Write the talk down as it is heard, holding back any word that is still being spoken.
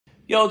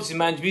Yo, this is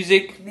Manj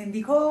Musik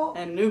Nindy Kaur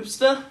and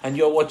Noopsta, and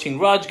you're watching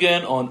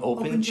Rajgan on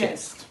Open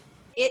Chest.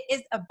 It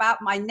is about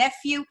my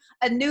nephew,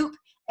 Anoop,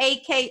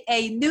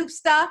 aka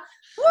Noopsta.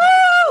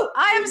 Woo!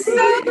 I am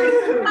so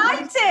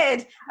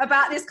excited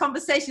about this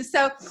conversation.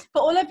 So,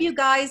 for all of you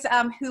guys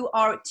who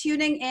are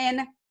tuning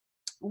in,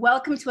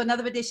 welcome to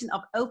another edition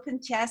of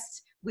Open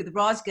Chest with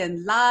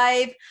Rajgan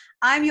Live.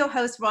 I'm your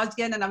host,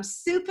 Rajgan, and I'm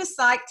super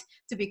psyched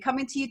to be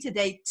coming to you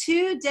today,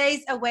 2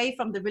 days away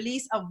from the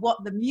release of what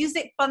the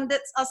music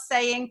pundits are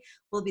saying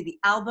will be the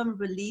album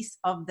release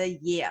of the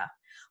year.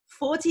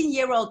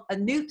 14-year-old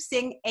Anoop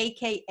Singh,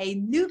 aka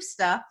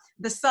Noopsta,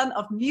 the son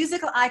of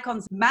musical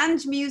icons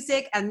Manj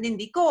Musik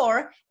Nindy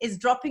Kaur, is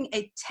dropping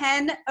a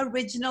 10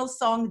 original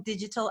song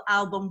digital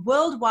album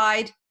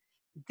worldwide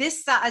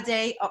this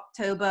Saturday,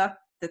 October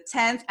the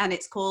 10th, and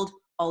it's called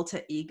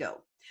Altr Ego.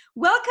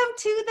 Welcome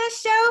to the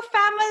show,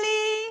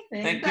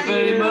 family. Thank you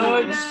very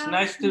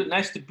much.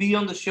 Nice to be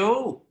on the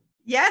show.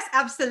 Yes,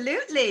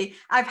 absolutely.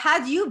 I've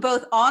had you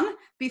both on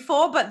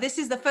before, but this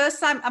is the first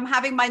time I'm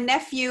having my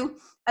nephew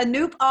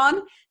Anoop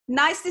on.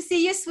 Nice to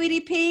see you,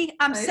 sweetie P.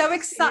 I'm so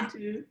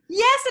excited.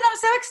 Yes, and I'm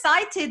so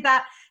excited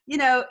that, you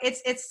know,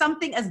 it's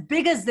something as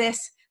big as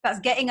this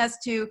that's getting us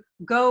to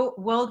go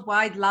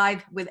worldwide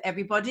live with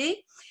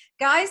everybody.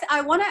 Guys,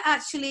 I want to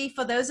actually,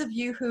 for those of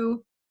you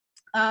who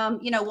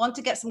want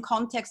to get some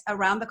context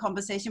around the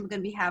conversation we're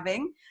going to be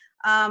having.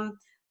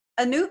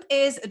 Anoop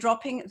is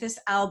dropping this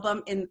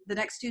album in the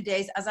next 2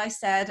 days, as I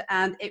said,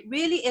 and it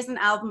really is an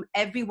album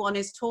everyone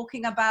is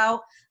talking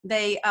about.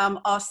 They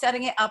are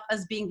setting it up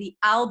as being the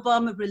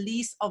album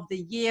release of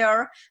the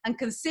year. And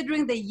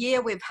considering the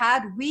year we've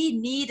had, we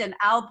need an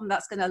album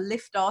that's going to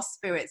lift our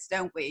spirits,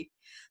 don't we?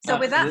 So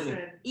with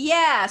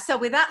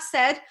that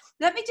said,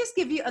 let me just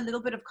give you a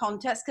little bit of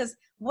context, because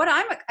what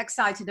I'm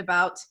excited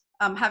about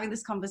having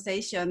this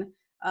conversation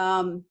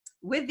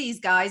with these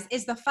guys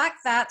is the fact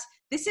that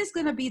this is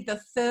going to be the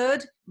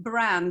third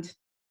brand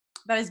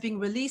that is being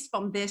released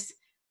from this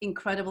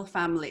incredible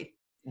family.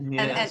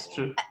 Yeah, that's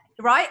true.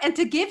 Right? And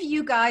to give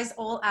you guys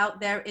all out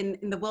there in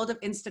the world of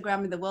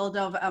Instagram, in the world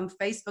of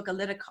Facebook, a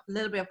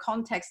little bit of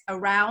context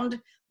around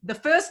the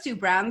first two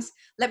brands,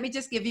 let me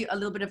just give you a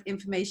little bit of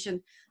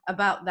information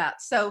about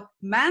that. So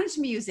Manj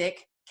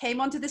Musik came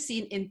onto the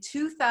scene in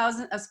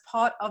 2000 as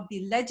part of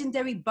the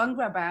legendary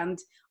Bhangra band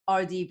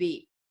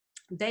RDB.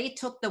 They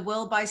took the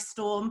world by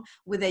storm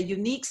with a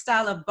unique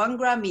style of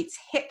Bhangra meets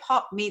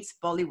hip-hop meets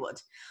Bollywood.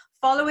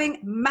 Following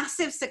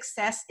massive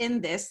success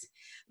in this,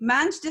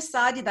 Manj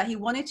decided that he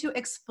wanted to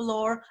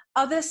explore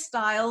other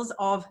styles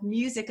of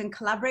music and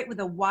collaborate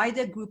with a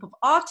wider group of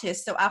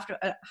artists. So after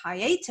a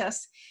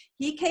hiatus,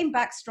 he came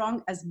back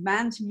strong as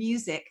Manj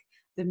Musik,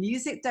 the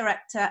music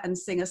director and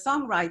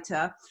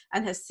singer-songwriter,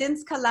 and has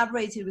since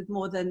collaborated with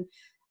more than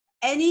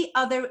any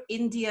other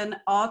Indian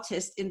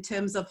artist in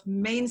terms of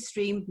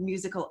mainstream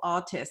musical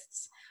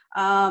artists.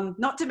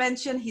 Not to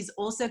mention, he's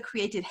also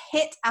created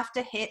hit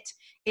after hit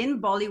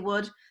in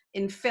Bollywood,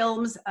 in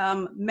films,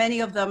 many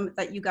of them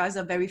that you guys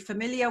are very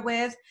familiar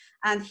with.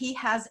 And he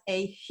has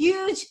a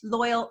huge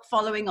loyal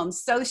following on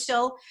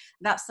social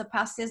that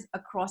surpasses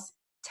across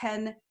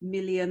 10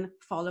 million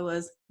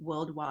followers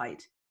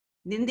worldwide.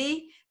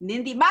 Nindy,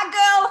 my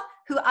girl,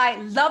 who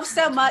I love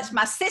so much,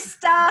 my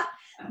sister,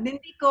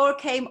 Nindy Kaur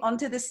came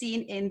onto the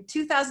scene in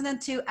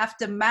 2002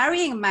 after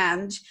marrying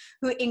Manj,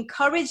 who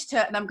encouraged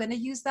her, and I'm going to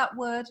use that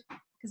word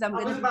because I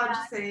was about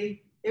to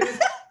say it was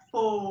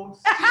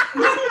forced.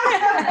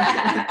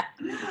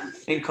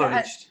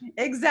 Encouraged.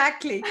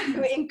 Exactly.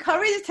 Who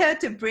encouraged her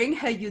to bring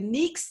her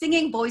unique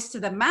singing voice to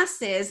the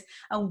masses.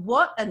 And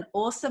what an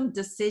awesome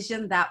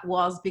decision that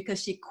was,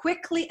 because she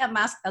quickly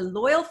amassed a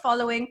loyal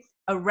following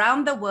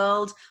around the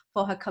world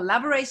for her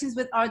collaborations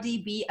with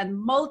RDB and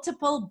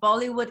multiple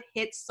Bollywood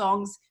hit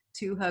songs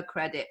to her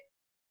credit.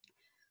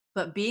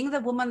 But being the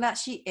woman that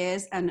she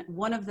is, and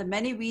one of the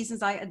many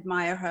reasons I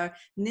admire her,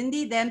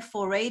 Nindy then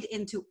forayed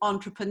into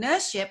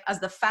entrepreneurship as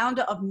the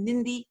founder of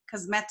Nindy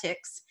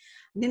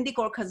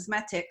Kaur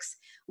Cosmetics,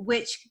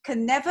 which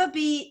can never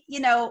be,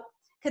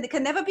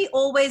 can never be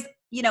always,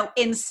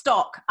 in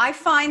stock. I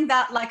find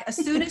that, like, as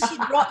soon as she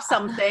drops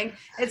something,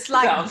 it's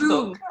like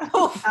boom,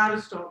 poof, out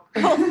of stock.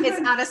 Poof, it's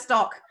out of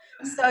stock.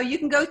 So you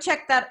can go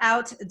check that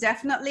out,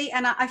 definitely.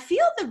 And I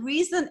feel the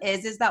reason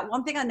is that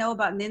one thing I know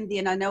about Nindy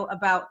and I know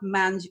about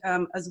Manj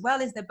as well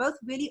is they're both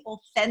really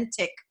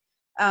authentic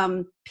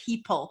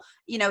people,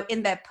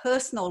 in their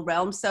personal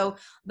realm. So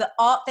the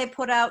art they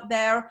put out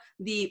there,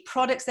 the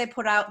products they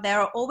put out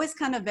there are always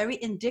kind of very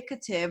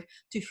indicative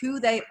to who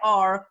they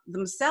are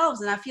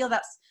themselves. And I feel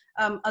that's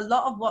a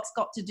lot of what's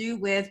got to do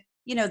with,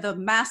 the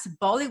mass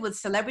Bollywood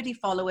celebrity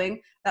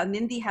following that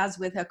Nindy has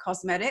with her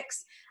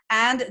cosmetics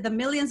and the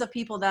millions of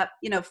people that,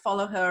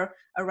 follow her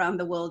around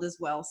the world as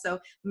well. So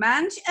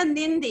Manj and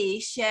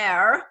Nindy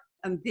share,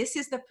 and this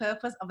is the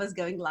purpose of us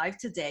going live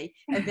today,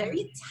 a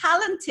very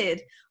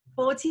talented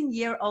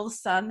 14-year-old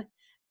son,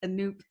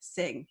 Anoop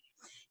Singh.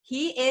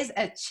 He is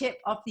a chip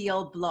off the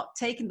old block,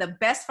 taking the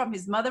best from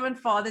his mother and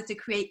father to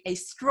create a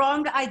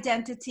strong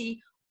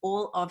identity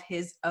all of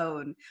his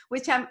own,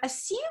 which I'm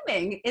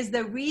assuming is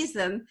the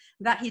reason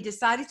that he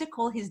decided to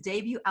call his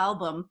debut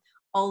album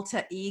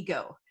Alter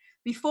Ego.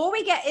 Before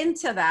we get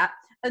into that,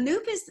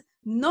 Anoop is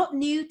not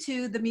new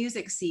to the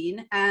music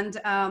scene, and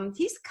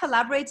he's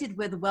collaborated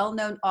with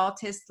well-known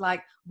artists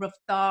like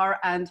Raftar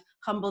and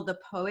Humble the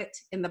Poet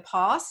in the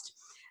past.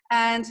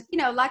 And, you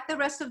know, like the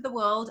rest of the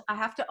world, I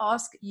have to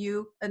ask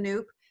you,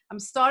 Anoop, I'm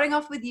starting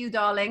off with you,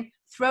 darling,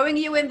 throwing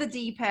you in the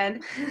deep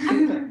end.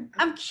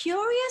 I'm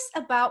curious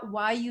about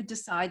why you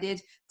decided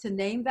to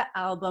name the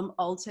album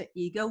Alter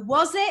Ego.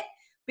 Was it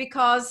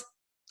because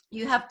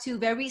you have two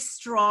very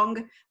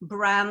strong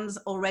brands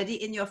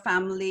already in your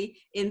family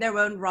in their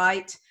own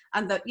right,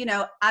 and that, you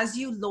know, as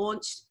you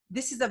launched,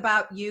 this is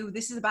about you,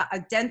 this is about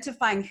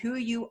identifying who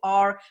you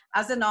are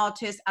as an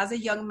artist, as a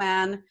young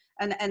man,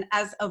 and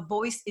as a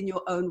voice in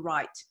your own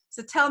right?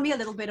 So tell me a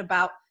little bit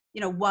about,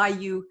 you know, why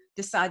you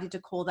decided to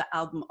call the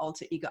album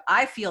Alter Ego.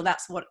 I feel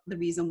that's what the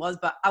reason was,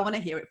 but I want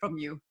to hear it from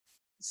you.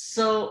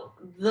 So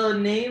the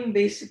name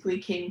basically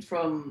came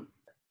from,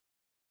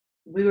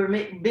 we were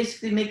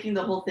basically making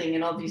the whole thing,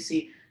 and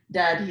obviously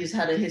Dad, he's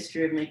had a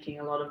history of making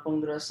a lot of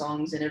Bhangra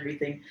songs and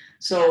everything.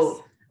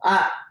 So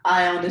yes.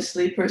 I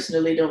honestly,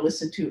 personally don't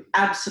listen to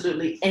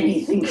absolutely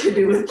anything to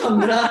do with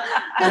Bhangra.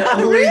 I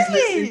always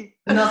listen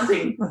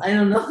nothing. I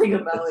know nothing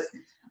about it.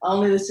 I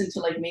only listen to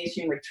like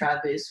mainstream, like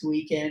Travis,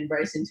 Weeknd,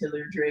 Bryson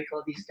Tiller, Drake,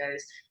 all these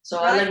guys. So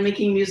I like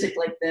making music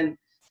like them.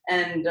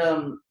 And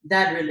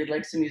Dad really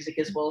likes the music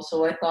as well.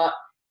 So I thought,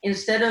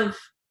 instead of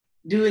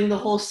doing the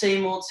whole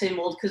same old,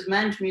 because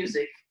Manj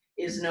Music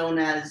is known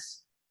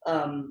as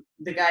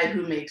the guy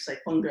who makes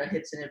like Bhangra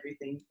hits and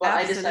everything. But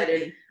absolutely. I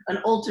decided an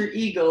alter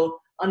ego,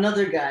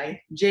 another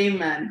guy,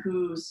 J-Man,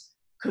 who's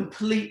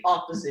complete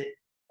opposite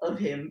of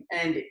him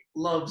and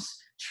loves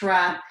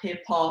trap,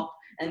 hip hop,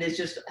 and it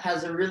just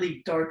has a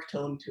really dark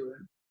tone to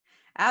him.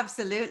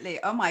 Absolutely.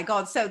 Oh my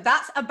God. So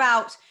that's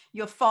about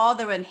your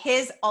father and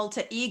his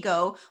alter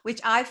ego, which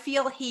I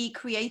feel he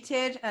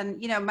created.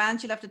 And, you know,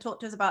 Manj, you'll have to talk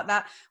to us about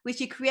that, which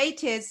he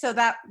created so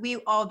that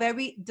we are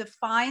very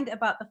defined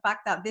about the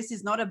fact that this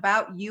is not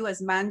about you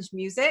as Manj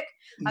Music.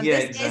 And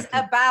this is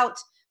about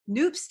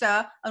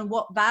Noopsta and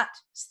what that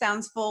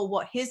stands for,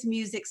 what his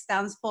music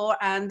stands for,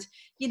 and,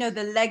 you know,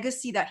 the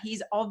legacy that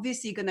he's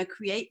obviously going to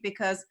create,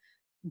 because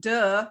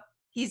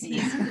he's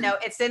you know,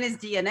 it's in his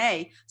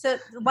DNA. So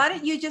why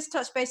don't you just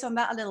touch base on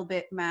that a little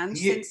bit, man?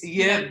 Since,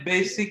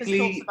 basically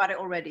talked about it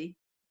already.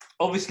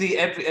 Obviously,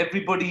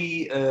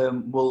 everybody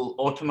will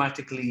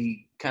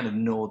automatically kind of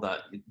know that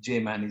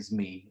J-Man is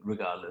me,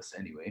 regardless.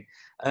 Anyway,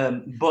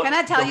 but can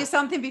I tell you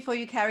something before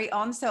you carry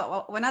on?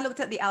 So when I looked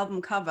at the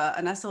album cover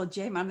and I saw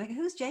J-Man, I'm like,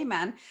 who's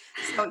J-Man?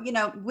 So, you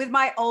know, with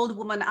my old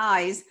woman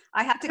eyes,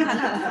 I had to kind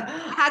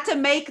of had to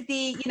make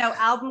the, you know,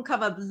 album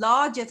cover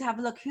larger to have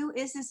a look. Who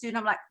is this dude? And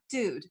I'm like,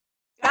 dude,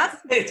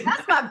 that's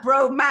my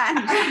bro, man.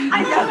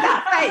 I know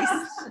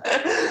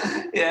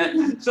that face. Yeah.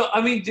 So I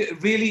mean,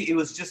 really, it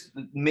was just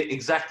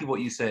exactly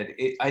what you said.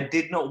 I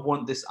did not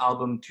want this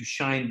album to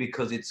shine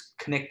because it's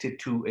connected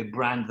to a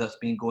brand that's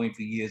been going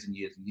for years and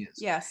years and years.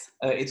 Yes.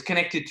 It's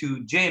connected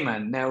to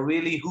J-Man. Now,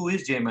 really, who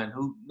is J-Man?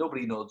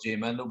 Nobody knows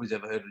J-Man. Nobody's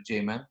ever heard of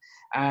J-Man.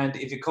 And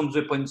if it comes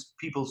up on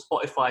people's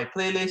Spotify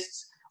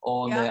playlists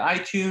or on their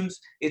iTunes,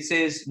 it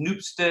says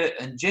Noopsta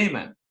and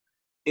J-Man.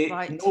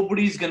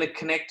 Nobody's going to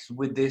connect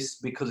with this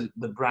because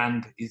the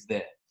brand is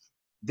there.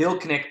 They'll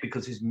connect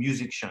because his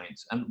music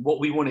shines. And what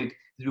we wanted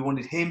is we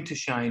wanted him to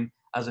shine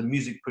as a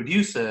music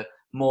producer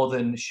more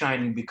than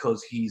shining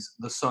because he's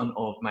the son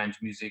of Manj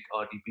Musik,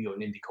 RDB, or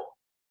Nindy Kaur.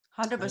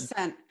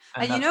 100%.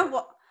 And you know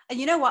what? And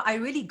you know what? I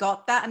really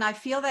got that. And I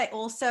feel that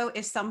also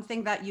is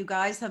something that you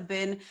guys have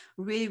been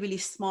really, really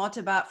smart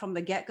about from the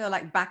get-go,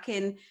 like back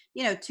in,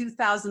 you know,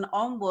 2000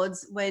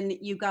 onwards, when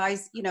you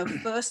guys, you know,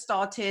 first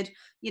started,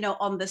 you know,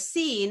 on the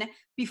scene,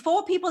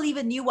 before people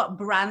even knew what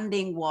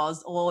branding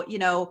was, or, you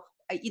know,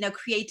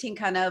 creating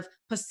kind of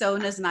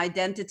personas and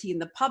identity in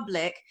the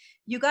public.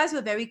 You guys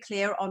were very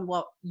clear on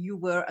what you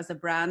were as a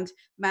brand.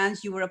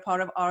 Manj, you were a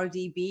part of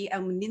RDB,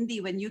 and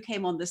Nindy, when you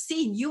came on the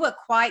scene, you were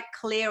quite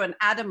clear and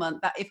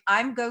adamant that if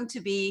I'm going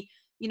to be,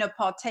 you know,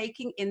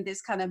 partaking in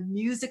this kind of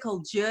musical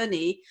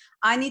journey,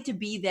 I need to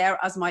be there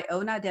as my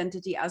own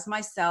identity, as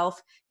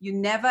myself. You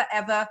never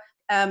ever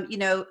you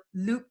know,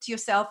 looped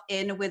yourself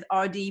in with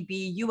RDB.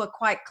 You were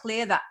quite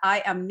clear that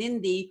I am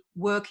Nindy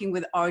working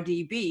with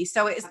RDB.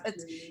 So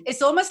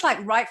it's almost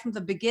like right from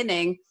the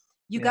beginning,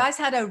 you guys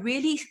had a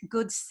really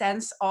good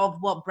sense of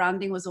what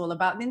branding was all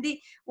about.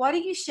 Nindy, why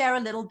don't you share a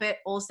little bit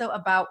also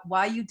about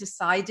why you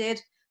decided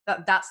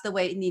that that's the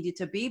way it needed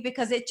to be?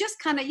 Because it just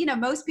kind of, you know,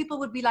 most people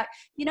would be like,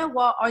 you know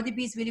what,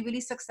 RDB is really, really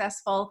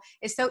successful.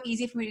 It's so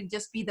easy for me to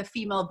just be the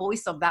female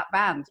voice of that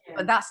band.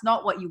 But that's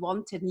not what you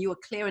wanted, and you were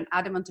clear and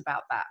adamant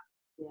about that.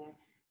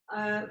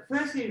 Yeah.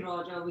 Firstly,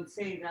 Raj, I would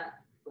say that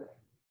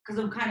because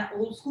I'm kind of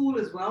old school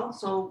as well.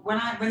 So when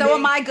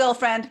am my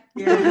girlfriend.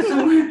 Yeah.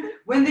 So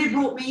when they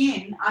brought me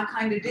in, I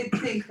kind of did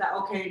think that,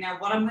 okay, now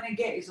what I'm going to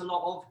get is a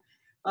lot of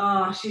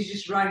oh, she's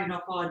just riding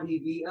off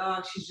RDB.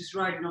 Oh, she's just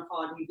riding off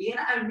RDB. And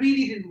I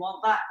really didn't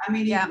want that. I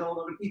mean, even though a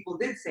lot of people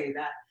did say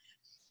that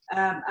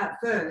at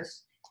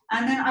first.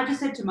 And then I just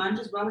said to Manj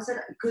as well, I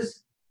said,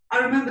 because I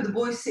remember the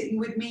boys sitting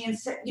with me and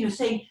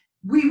saying,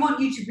 we want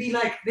you to be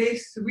like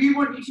this. We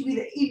want you to be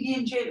the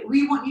Indian Jay.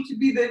 We want you to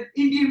be the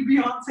Indian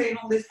Beyonce and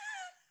all this.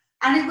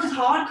 And it was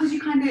hard because you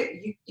kind of,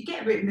 you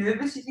get a bit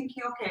nervous. You're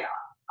thinking, okay,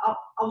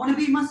 I want to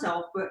be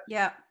myself, but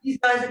these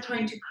guys are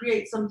trying to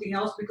create something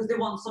else because they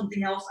want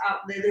something else out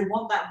there. They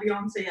want that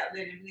Beyonce out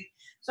there and everything.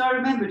 So I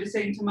remember just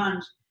saying to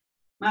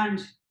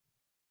Manj,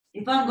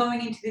 if I'm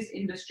going into this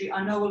industry,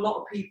 I know a lot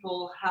of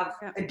people have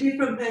a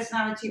different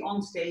personality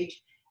on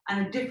stage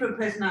and a different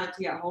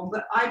personality at home,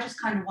 but I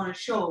just kind of want to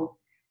show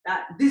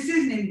that this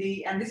is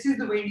Nindy and this is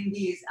the way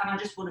Nindy is, and I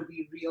just want to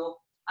be real.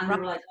 And they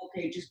were like,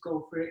 okay, just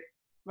go for it.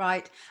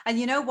 Right. And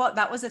you know what?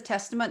 That was a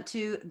testament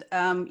to,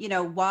 you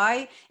know,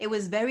 why it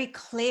was very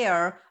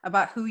clear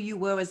about who you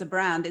were as a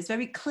brand. It's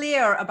very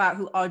clear about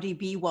who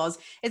RDB was.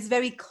 It's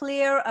very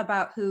clear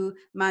about who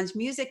Manj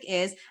Music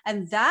is.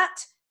 And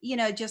that, you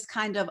know, just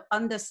kind of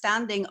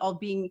understanding of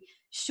being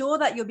sure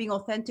that you're being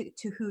authentic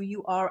to who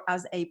you are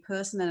as a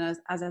person and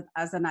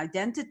as an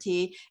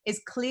identity is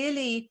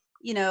clearly,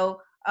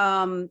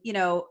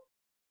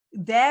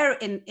 there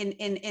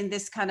in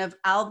this kind of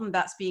album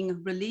that's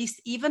being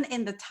released. Even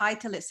in the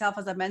title itself,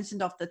 as I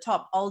mentioned off the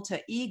top, Alter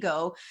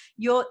Ego,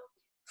 you're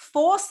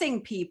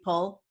forcing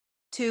people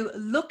to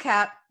look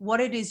at what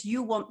it is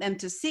you want them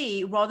to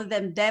see rather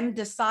than them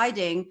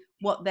deciding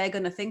what they're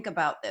going to think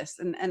about this.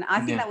 And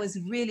I think that was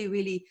really,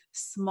 really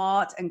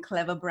smart and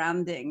clever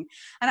branding.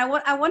 And I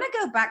want to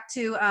go back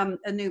to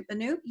Anoop.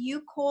 Anoop,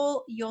 you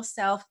call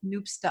yourself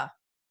Noopsta.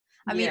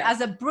 I mean,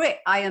 as a Brit,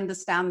 I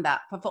understand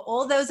that. But for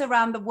all those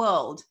around the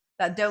world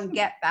that don't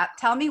get that,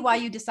 tell me why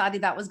you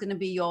decided that was going to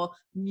be your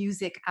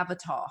music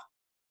avatar.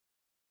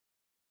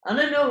 I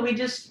don't know.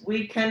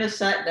 We kind of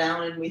sat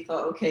down and we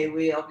thought, okay,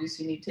 we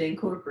obviously need to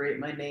incorporate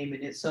my name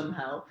in it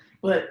somehow,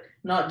 but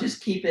not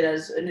just keep it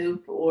as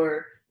Anoop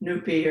or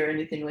Noopy or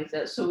anything like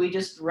that. So we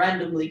just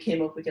randomly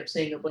came up. We kept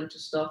saying a bunch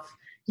of stuff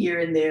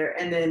here and there,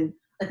 and then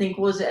I think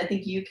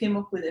you came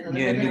up with it.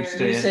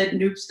 Noopsta, you said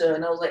Noopsta,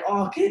 and I was like,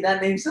 oh, okay,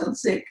 that name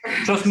sounds sick.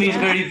 Trust me, it's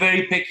very,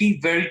 very picky,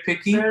 very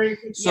picky.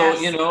 So,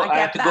 you know, I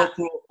had to go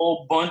through a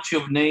whole bunch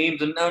of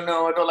names, and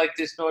no, I don't like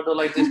this, no, I don't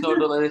like this, no, I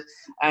don't like this.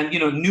 And, you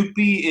know,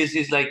 Noopy is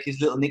his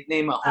little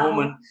nickname at home,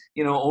 and,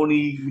 you know,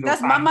 only...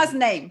 That's Mama's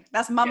name.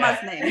 That's Mama's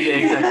name. Yeah,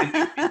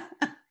 exactly.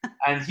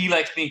 And he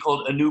likes being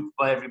called Anoop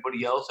by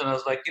everybody else. And I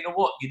was like, you know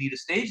what? You need a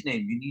stage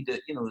name. You need that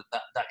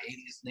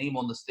alias name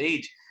on the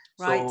stage.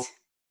 Right. So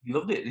he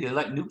loved it. He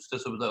liked Noopsta,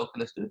 so I was like, okay,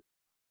 let's do it.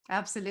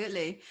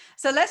 Absolutely.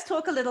 So let's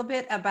talk a little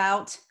bit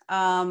about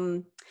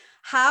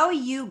how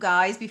you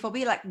guys, before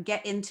we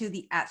get into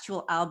the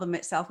actual album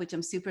itself, which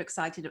I'm super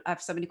excited. I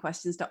have so many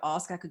questions to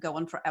ask. I could go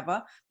on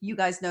forever. You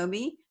guys know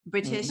me,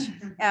 British,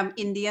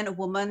 Indian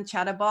woman,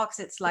 chatterbox.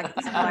 It's like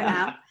it's who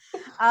I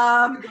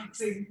am.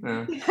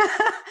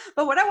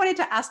 But what I wanted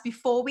to ask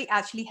before we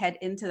actually head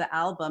into the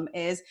album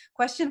is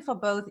question for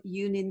both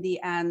you, Nindy,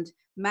 and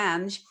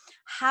Manj.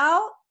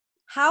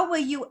 How were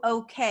you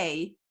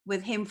okay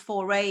with him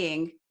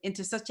foraying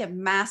into such a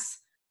mass,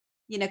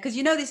 because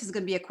this is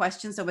going to be a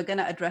question, so we're going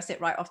to address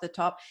it right off the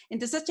top,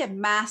 into such a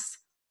mass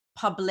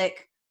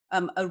public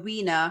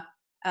arena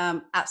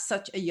at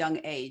such a young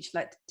age?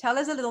 Tell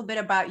us a little bit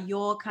about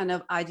your kind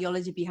of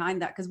ideology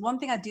behind that, because one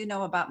thing I do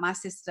know about my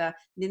sister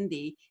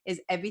Nindy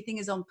is everything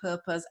is on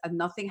purpose and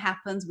nothing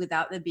happens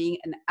without there being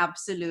an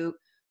absolute,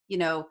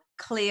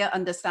 clear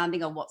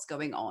understanding of what's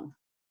going on.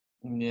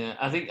 Yeah,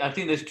 I think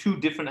there's two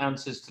different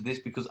answers to this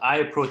because I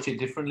approach it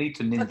differently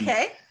to Nindy.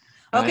 Okay.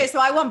 Right? Okay, so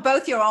I want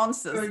both your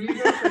answers. Well, you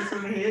go first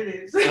when I hear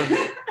this.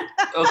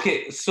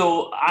 Okay,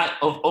 so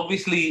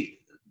obviously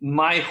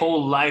my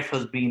whole life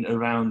has been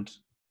around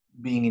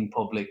being in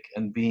public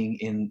and being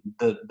in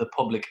the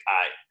public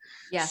eye.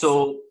 Yes.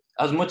 So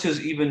as much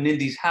as even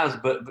Nindy's has,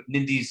 but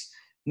Nindy's,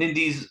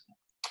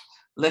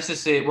 let's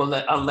just say, well,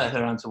 I'll let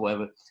her answer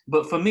whatever.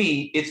 But for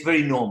me, it's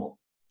very normal.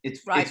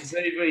 It's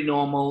very, very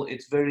normal.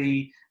 It's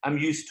very, I'm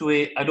used to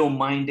it. I don't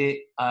mind it.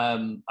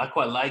 I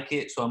quite like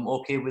it, so I'm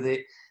okay with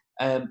it.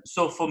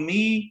 So for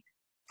me,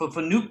 for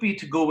Noopy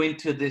to go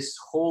into this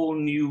whole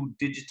new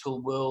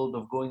digital world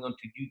of going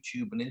onto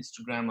YouTube and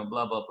Instagram and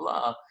blah, blah,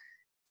 blah,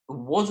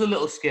 was a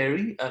little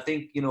scary. I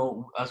think,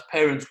 as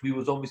parents, we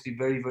was obviously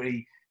very,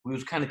 very, we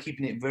was kind of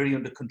keeping it very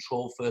under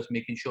control first,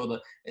 making sure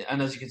that,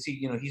 and as you can see,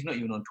 he's not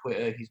even on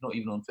Twitter. He's not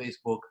even on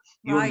Facebook.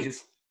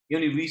 He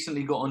only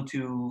recently got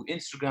onto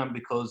Instagram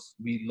because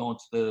we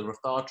launched the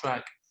Raftar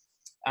track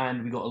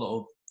and we got a lot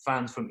of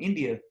fans from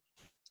India.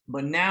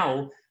 But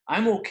now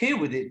I'm okay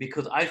with it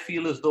because I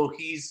feel as though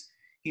he's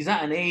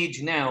at an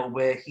age now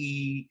where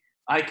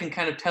I can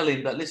kind of tell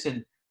him that,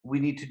 listen, we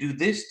need to do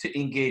this to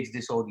engage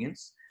this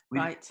audience.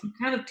 We're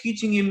kind of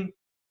teaching him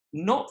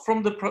not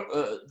from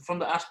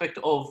the aspect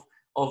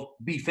of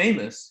be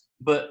famous,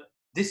 but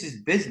this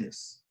is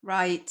business.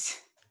 Right.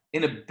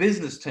 in a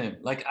business term.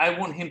 Like, I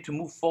want him to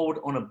move forward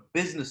on a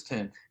business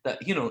term,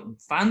 that, you know,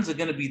 fans are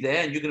going to be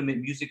there and you're going to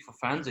make music for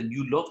fans, and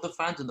you love the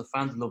fans and the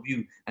fans love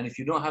you. And if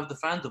you don't have the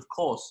fans, of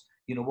course,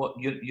 you know what,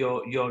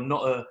 you're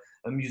not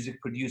a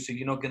music producer.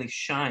 You're not going to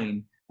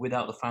shine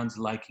without the fans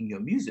liking your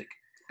music.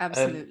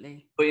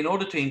 Absolutely. But in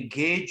order to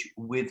engage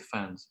with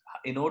fans,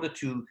 in order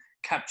to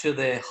capture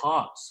their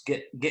hearts,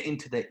 get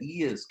into their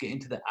ears, get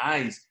into their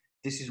eyes,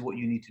 this is what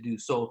you need to do.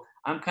 So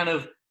I'm kind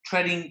of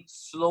treading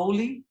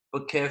slowly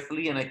but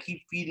carefully, and I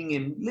keep feeding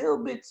him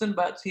little bits and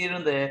bats here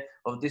and there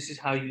of this is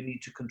how you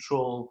need to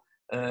control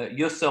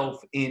yourself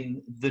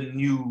in the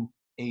new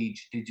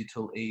age,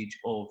 digital age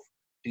of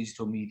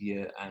digital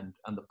media and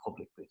the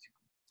public, basically.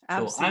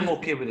 Absolutely. So I'm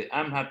okay with it.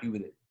 I'm happy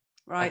with it.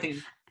 Right. I think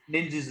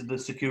Ninja's the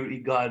security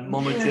guard,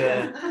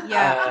 momager.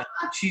 Yeah.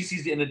 She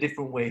sees it in a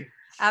different way.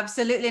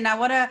 Absolutely. And I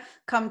want to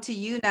come to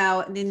you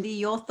now, Nindy,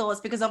 your thoughts,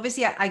 because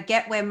obviously I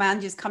get where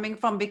Manj is coming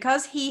from,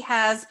 because he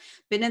has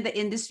been in the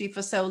industry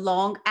for so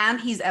long and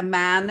he's a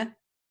man.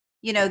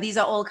 You know, these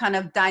are all kind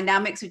of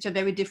dynamics which are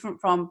very different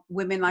from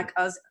women like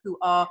us who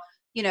are,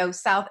 you know,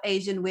 South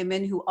Asian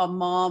women who are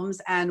moms,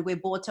 and we're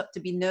brought up to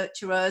be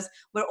nurturers.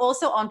 We're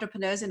also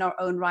entrepreneurs in our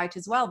own right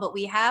as well, but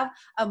we have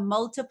a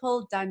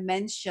multiple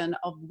dimension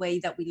of way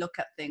that we look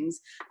at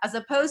things, as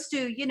opposed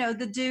to, you know,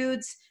 the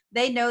dudes,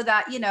 they know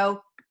that, you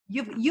know,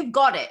 you've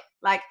got it.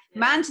 Like,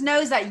 Manj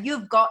knows that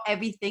you've got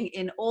everything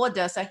in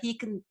order, so he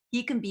can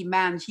be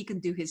Manj, he can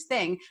do his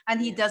thing,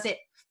 and he does it,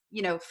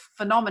 you know,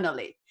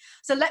 phenomenally.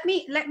 So let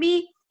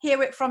me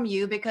hear it from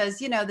you, because,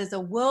 you know, there's a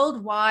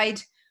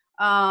worldwide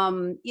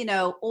you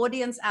know,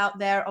 audience out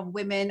there of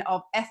women,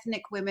 of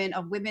ethnic women,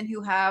 of women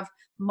who have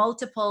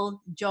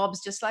multiple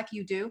jobs just like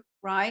you do,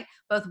 right?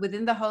 Both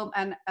within the home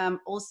and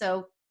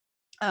also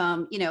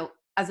you know,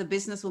 as a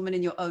businesswoman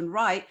in your own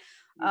right.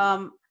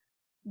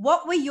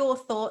 What were your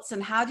thoughts,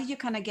 and how did you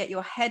kind of get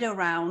your head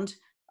around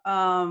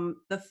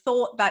the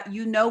thought that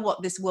you know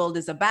what this world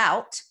is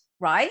about,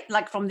 right?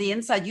 Like, from the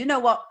inside, you know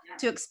what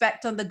to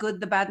expect on the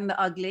good, the bad, and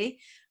the ugly.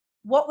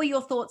 What were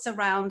your thoughts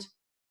around,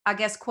 I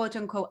guess, quote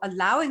unquote,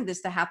 allowing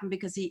this to happen?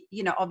 Because he,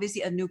 you know,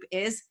 obviously Anoop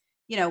is,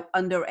 you know,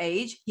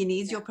 underage. He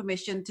needs your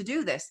permission to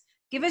do this.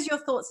 Give us your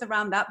thoughts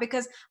around that,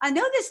 because I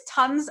know there's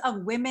tons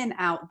of women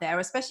out there,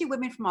 especially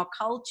women from our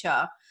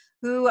culture,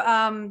 who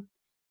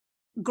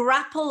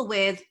grapple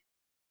with,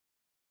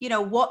 you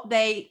know, what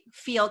they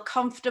feel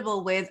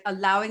comfortable with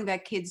allowing their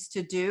kids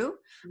to do.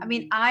 I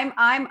mean,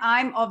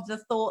 I'm of the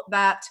thought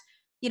that,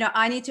 you know,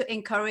 I need to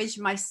encourage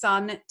my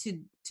son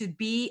to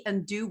be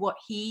and do what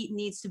he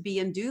needs to be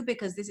and do,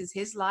 because this is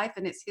his life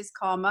and it's his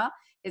karma,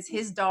 it's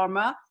his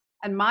dharma.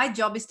 And my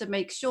job is to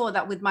make sure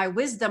that with my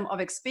wisdom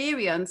of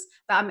experience,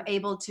 that I'm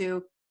able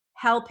to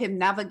help him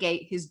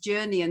navigate his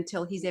journey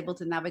until he's able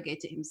to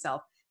navigate it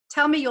himself.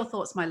 Tell me your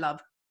thoughts, my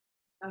love.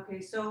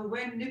 Okay, so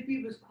when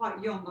Noopy was quite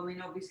young, I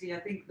mean, obviously, I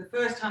think the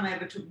first time I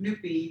ever took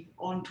Noopy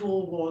on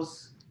tour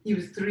was, he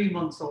was 3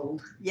 months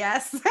old.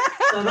 Yes.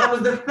 So that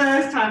was the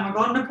first time I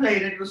got on a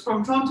plane. It was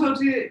from Toronto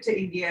to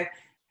India.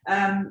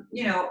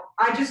 You know,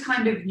 I just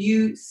kind of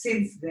knew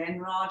since then,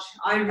 Raj,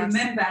 I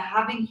remember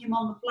having him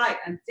on the flight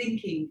and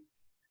thinking,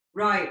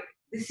 right,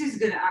 this is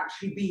going to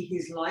actually be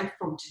his life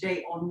from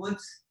today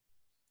onwards.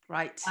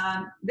 Right.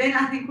 Then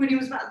I think when he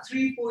was about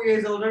 3, 4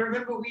 years old, I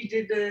remember we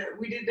did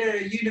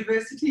a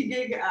university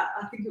gig at,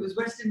 I think it was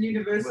Western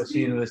University.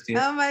 Western University.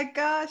 Oh my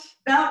gosh.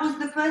 That was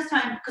the first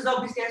time, because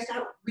obviously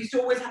we used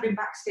to always have him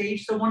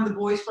backstage. So one of the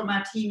boys from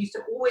our team used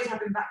to always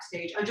have him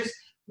backstage. I just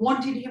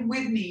wanted him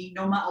with me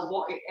no matter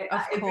what,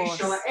 at every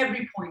show, at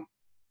every point.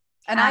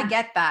 And I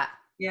get that.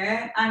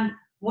 Yeah, and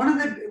one of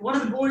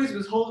the boys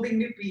was holding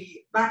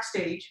Noopy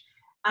backstage.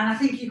 And I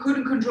think he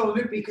couldn't control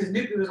Anoop, because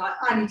Anoop was like,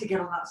 I need to get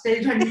on that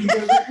stage. I need to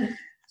go.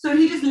 So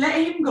he just let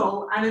him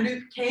go, and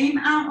Anoop came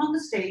out on the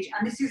stage.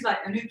 And this is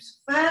like Anoop's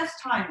first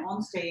time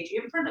on stage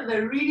in front of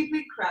a really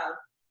big crowd.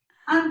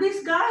 And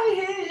this guy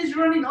here is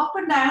running up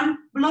and down,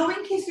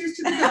 blowing kisses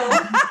to the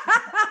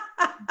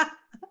girls,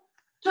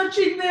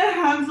 touching their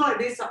hands like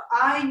this. So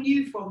I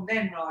knew from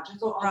then, Raj, I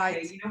thought,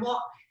 okay, you know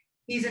what?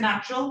 He's a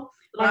natural.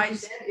 Like you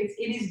said, it's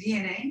in his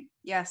DNA.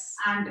 Yes.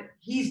 And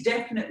he's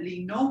definitely,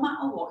 no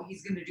matter what,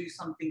 he's going to do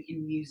something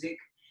in music.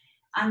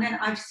 And then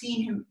I've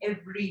seen him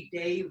every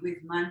day with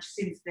Manj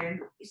since then.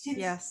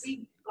 Since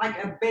being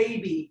like a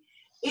baby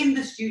in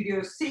the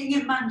studio, sitting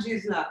in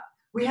Manj's lap.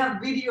 We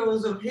have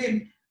videos of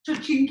him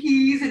touching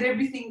keys and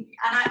everything.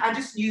 And I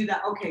just knew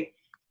that, okay,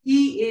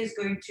 he is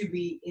going to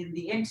be in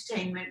the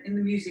entertainment, in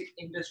the music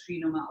industry,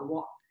 no matter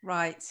what.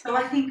 Right. So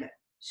I think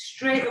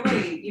straight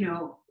away, you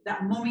know,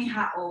 that mummy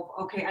hat of,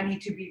 okay, I need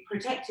to be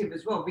protective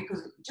as well,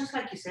 because just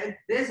like you said,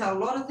 there's a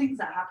lot of things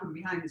that happen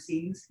behind the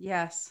scenes.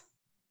 Yes.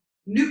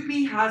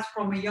 Noopy has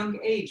from a young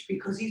age,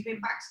 because he's been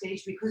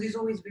backstage, because he's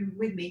always been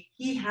with me,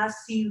 he has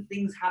seen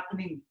things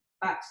happening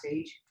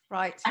backstage.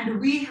 Right. And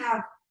we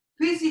have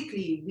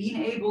physically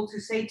been able to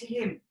say to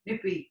him,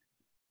 Noopy,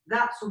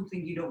 that's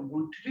something you don't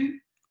want to do.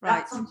 Right.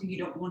 That's something you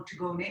don't want to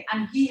go near.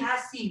 And he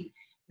has seen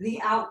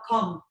the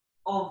outcome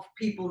of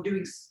people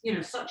doing, you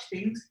know, such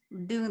things.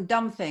 Doing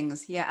dumb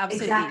things. Yeah,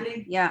 absolutely.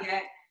 Exactly. Yeah.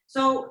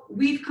 So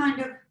we've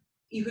kind of,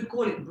 you could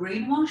call it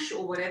brainwash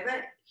or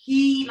whatever.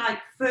 He like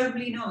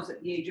firmly knows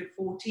at the age of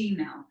 14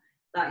 now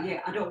that, yeah,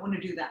 I don't want to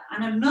do that.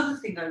 And another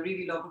thing I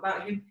really love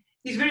about him,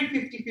 he's very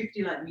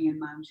 50-50 like me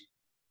and Manj.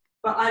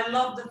 But I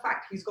love the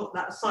fact he's got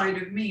that side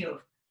of me of,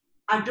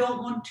 I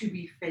don't want to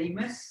be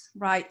famous.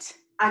 Right.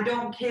 I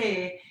don't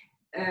care,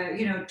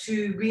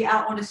 to be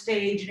out on a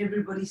stage and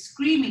everybody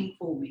screaming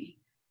for me.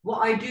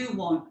 What I do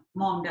want,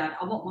 Mom, Dad,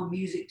 I want my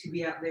music to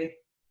be out there.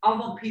 I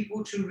want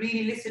people to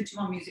really listen to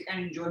my music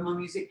and enjoy my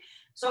music.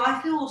 So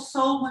I feel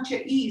so much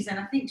at ease. And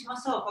I think to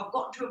myself, I've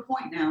got to a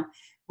point now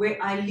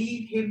where I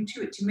leave him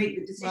to it to make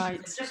the decisions. Right.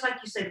 And just like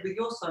you said with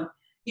your son,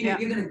 Yeah.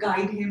 you're going to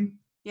guide him.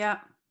 Yeah.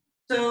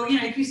 So,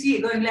 if you see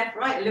it going left,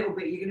 right a little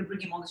bit, you're going to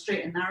bring him on the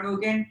straight and narrow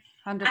again.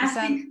 100%. And I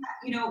think,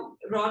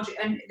 Raj,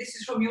 and this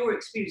is from your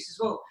experience as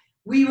well,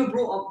 we were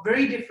brought up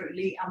very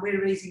differently and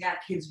we're raising our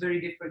kids very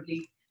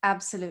differently.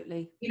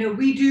 Absolutely.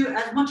 We do,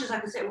 as much as I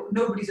can say, well,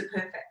 nobody's a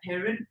perfect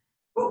parent,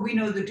 but we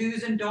know the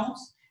do's and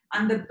don'ts.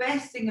 And the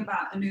best thing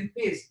about Anoop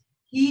is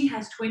he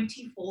has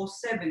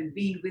 24/7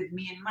 been with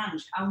me and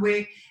Manj. And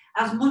we're,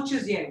 as much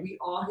as, we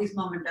are his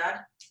mum and dad,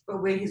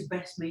 but we're his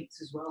best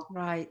mates as well.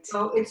 Right.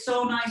 So it's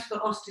so nice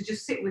for us to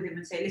just sit with him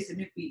and say, listen,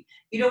 Anoop,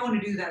 you don't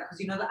want to do that because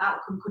the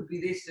outcome could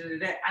be this,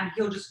 and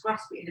he'll just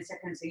grasp it in a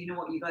second and say, you know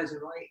what, you guys are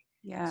right.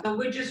 Yeah. So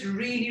we're just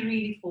really,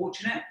 really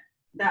fortunate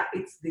that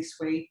it's this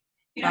way.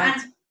 Right.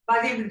 And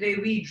by the end of the day,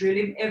 we drill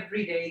him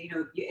every day.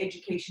 Your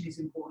education is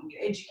important.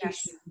 Your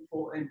education is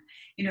important.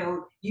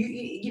 You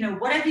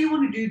whatever you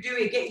want to do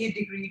it. Get your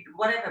degree,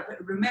 whatever.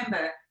 But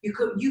remember,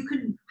 you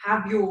can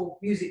have your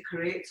music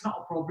career. It's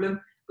not a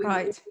problem. But you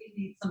always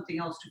need something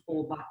else to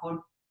fall back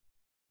on.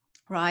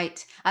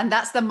 Right, and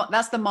that's the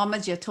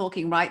momager you're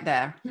talking right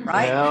there,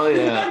 right? Hell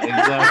yeah,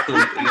 exactly.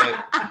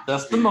 Yeah.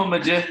 That's the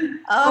momager.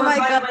 Oh my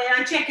God! By the way,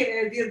 I check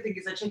it. The other thing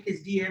is, I check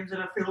his DMs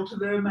and I filter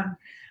them, and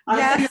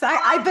yes,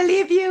 I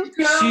believe you.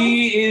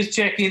 She is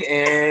checking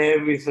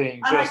everything.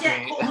 And Trust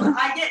me.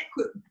 I get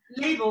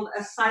labeled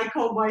as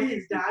psycho by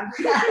his dad.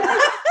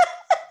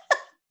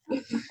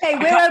 Hey,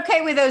 we're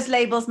okay with those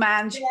labels,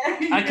 Manj.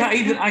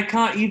 I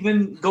can't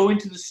even go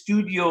into the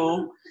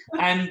studio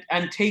and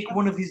take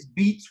one of his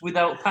beats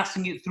without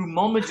passing it through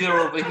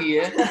Momager over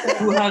here,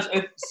 who has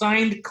a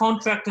signed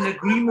contract and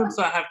agreements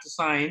I have to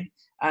sign,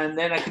 and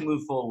then I can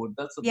move forward.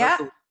 That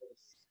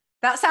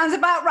sounds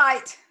about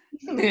right.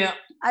 Yeah.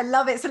 I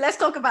love it. So let's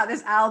talk about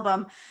this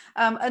album.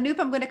 Anoop,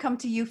 I'm going to come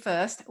to you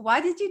first.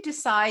 Why did you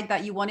decide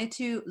that you wanted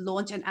to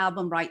launch an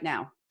album right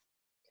now?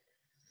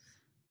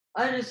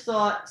 I just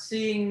thought,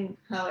 seeing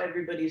how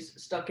everybody's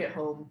stuck at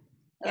home,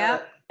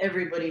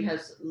 everybody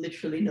has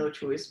literally no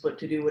choice but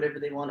to do whatever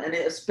they want, and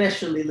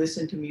especially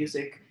listen to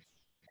music.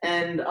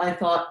 And I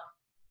thought,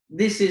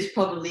 this is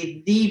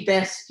probably the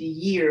best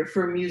year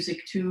for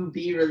music to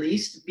be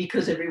released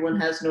because everyone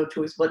has no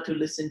choice but to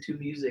listen to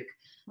music.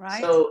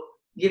 Right. So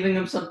giving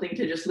them something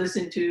to just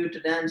listen to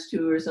dance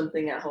to, or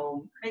something at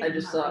home. I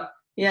just thought,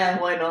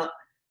 why not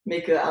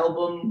make an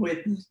album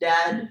with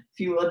Dad, a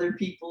few other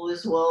people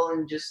as well,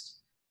 and just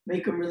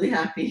make them really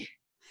happy.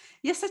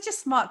 You're such a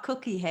smart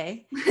cookie,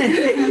 hey?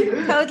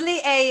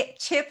 Totally a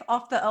chip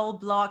off the old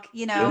block.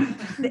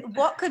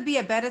 What could be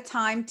a better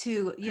time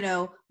to,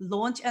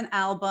 launch an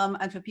album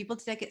and for people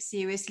to take it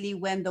seriously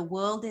when the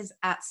world is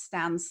at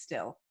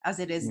standstill as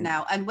it is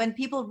now, and when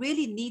people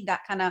really need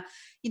that kind of,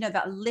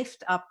 that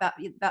lift up,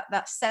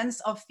 that sense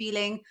of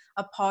feeling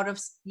a part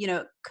of,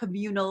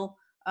 communal,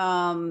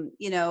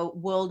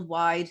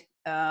 worldwide,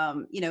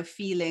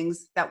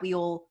 feelings that we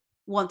all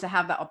want to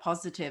have that are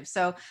positive.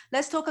 So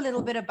let's talk a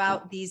little bit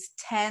about these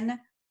 10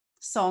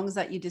 songs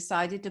that you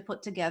decided to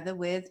put together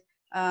with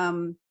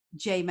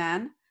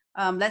J-Man.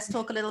 Let's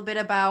talk a little bit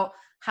about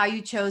how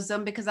you chose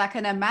them, because I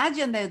can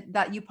imagine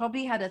that you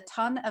probably had a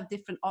ton of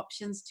different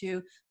options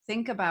to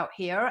think about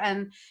here.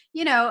 And,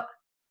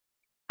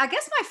 I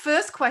guess my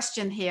first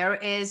question here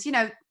is,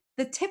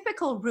 the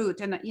typical route,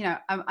 and,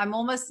 I'm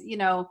almost,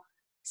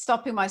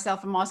 stopping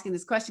myself from asking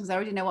this question because I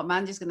already know what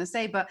Manj is going to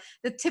say, but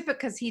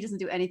because he doesn't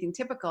do anything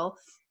typical,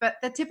 but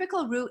the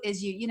typical route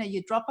is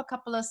you drop a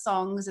couple of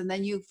songs and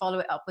then you follow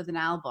it up with an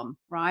album,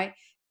 right?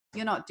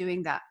 You're not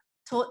doing that.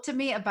 Talk to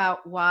me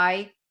about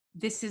why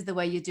this is the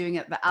way you're doing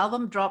it. The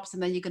album drops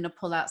and then you're going to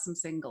pull out some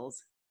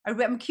singles.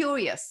 I'm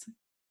curious.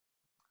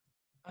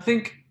 I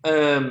think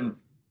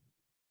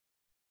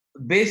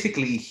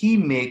basically he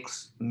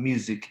makes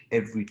music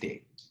every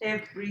day.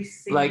 Every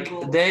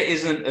single there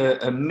isn't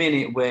a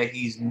minute where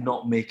he's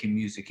not making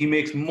music. He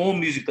makes more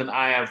music than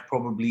I have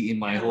probably in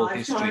my whole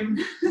history.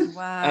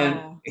 Wow.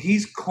 And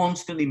he's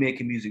constantly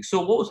making music.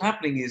 So what was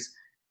happening is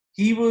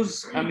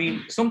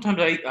sometimes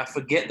I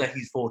forget that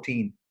he's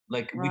 14.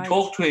 We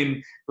talk to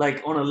him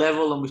on a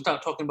level and we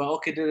start talking about,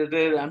 okay,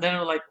 and then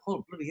we're like,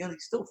 oh, bloody hell,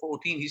 he's still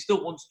 14. He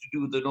still wants to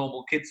do the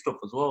normal kid stuff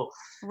as well.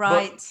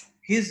 Right. But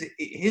his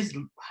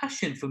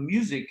passion for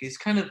music is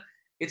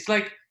it's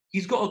like,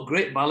 he's got a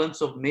great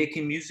balance of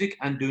making music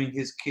and doing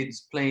his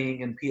kids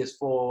playing and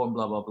PS4 and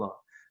blah, blah, blah.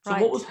 So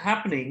what was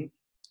happening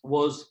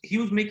was he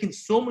was making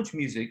so much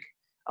music.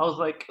 I was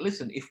like,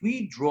 listen, if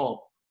we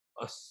drop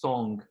a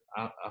song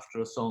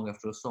after a song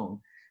after a song,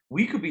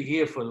 we could be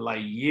here for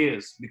like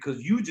years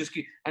because you just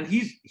keep. And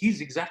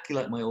he's exactly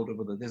like my older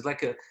brother. There's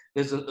like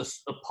there's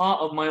a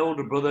part of my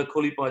older brother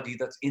Kolipaji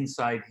that's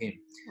inside him,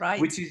 right?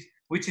 Which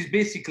is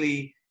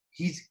basically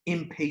he's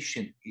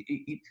impatient.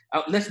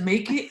 Let's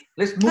make it.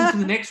 Let's move to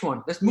the next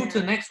one. Let's move to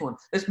the next one.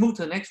 Let's move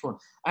to the next one.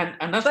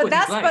 And that's what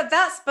he's like.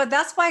 But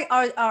that's why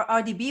our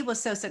RDB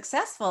was so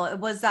successful. It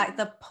was like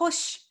the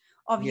push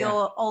of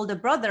your older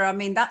brother. I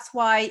mean, that's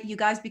why you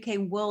guys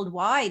became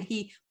worldwide.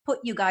 He put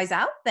you guys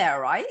out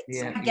there, right?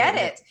 Yeah, I get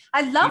it.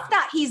 I love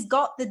that he's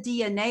got the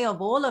DNA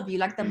of all of you,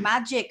 like the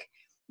magic,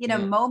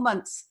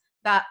 moments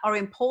that are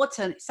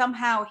important.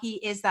 Somehow he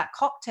is that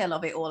cocktail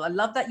of it all. I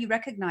love that you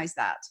recognize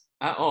that.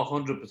 Oh,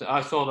 100%.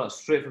 I saw that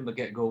straight from the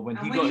get-go. When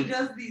he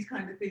does these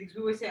kind of things,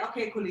 we always say,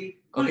 okay, Kuli,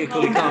 calm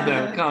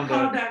down.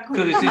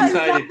 Because it's inside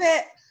I love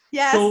it.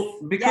 Yes.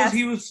 So because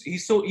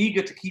he's so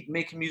eager to keep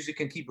making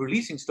music and keep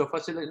releasing stuff, I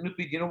said,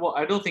 Noopy, you know what?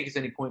 I don't think it's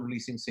any point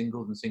releasing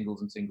singles and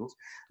singles and singles.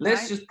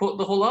 Let's just put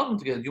the whole album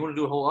together. Do you want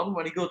to do a whole album?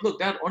 And he goes, look,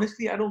 Dad,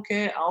 honestly, I don't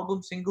care,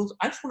 album, singles.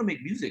 I just want to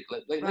make music.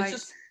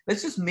 Let's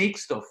just make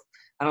stuff.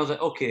 And I was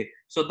like, okay.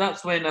 So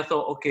that's when I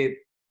thought, okay,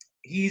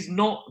 he's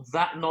not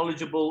that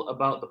knowledgeable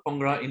about the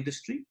Bhangra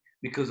industry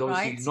because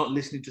obviously he's not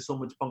listening to so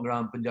much Bhangra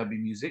and Punjabi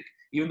music,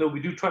 even though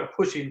we do try to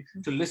push him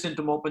to listen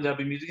to more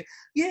Punjabi music.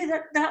 Yeah,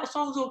 that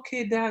song's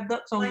okay, Dad.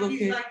 That song's okay.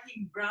 He's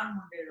liking Brown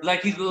Munde.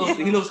 Like he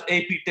loves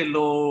AP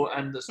Tillo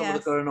and some of the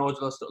Karan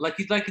Aujla stuff. Like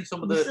he's liking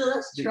some of the. So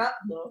that's trap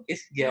though.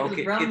 It's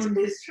okay. Trap.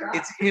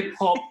 It's hip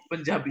hop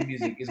Punjabi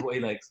music is what he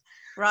likes.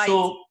 Right.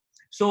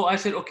 So I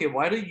said, okay,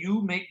 why don't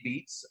you make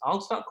beats?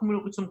 I'll start coming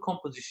up with some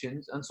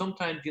compositions. And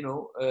sometimes,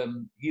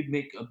 he'd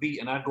make a beat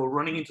and I'd go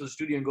running into the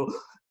studio and go,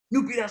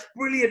 Noopy, that's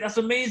brilliant. That's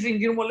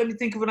amazing. You know what? Let me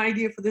think of an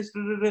idea for this.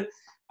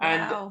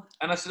 And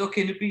I said,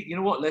 okay, Noopy, you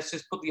know what? Let's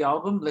just put the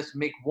album. Let's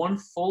make one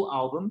full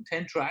album,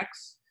 10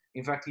 tracks.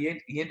 In fact, he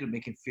ended up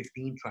making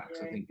 15 tracks,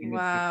 I think.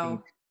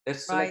 Wow.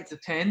 Let's select the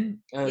 10.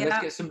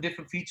 Let's get some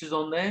different features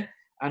on there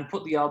and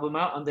put the album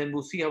out. And then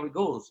we'll see how it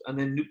goes. And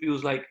then Noopy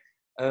was like,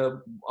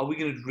 are we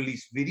going to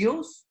release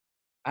videos?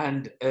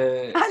 And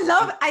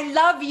I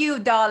love you,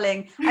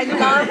 darling.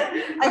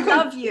 I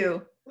love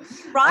you.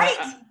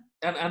 Right?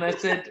 And I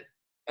said,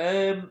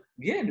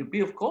 yeah,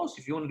 Noopy, of course,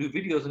 if you want to do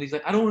videos. And he's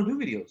like, I don't want to do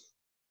videos.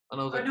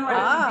 And I was like, no,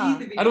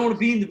 I don't want to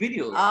be in the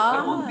videos. I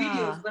don't want to be in the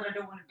videos. I want videos, but I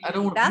don't want to be. I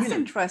don't want to That's be in them.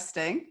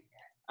 Interesting.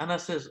 And I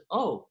says,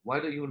 oh, why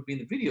don't you want to be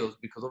in the videos?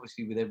 Because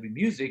obviously with every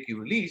music you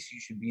release,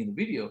 you should be in the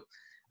video.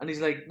 And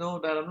he's like, no,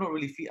 Dad, I'm not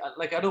really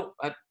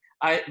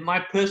my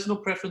personal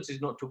preference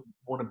is not to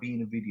want to be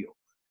in a video.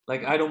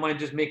 Like, I don't mind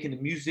just making the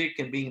music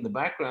and being in the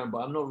background, but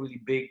I'm not really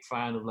big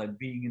fan of like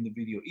being in the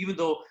video. Even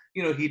though,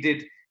 he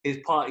did his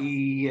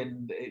party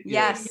and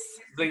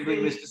Bling Bling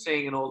Mr.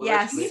 Singh and all the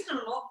rest of it. He used to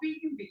love being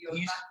in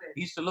videos back then.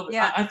 He used to love it.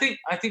 Yeah. I think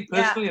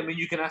personally, I mean,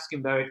 you can ask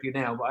him directly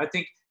now, but I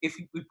think if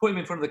we put him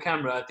in front of the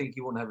camera, I think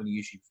he won't have any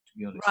issues, to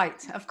be honest.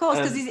 Right, of course,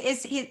 because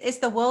it's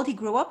the world he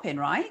grew up in,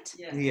 right?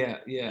 Yeah.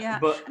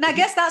 And I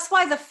guess that's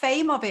why the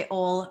fame of it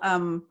all,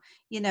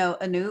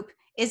 Anoop,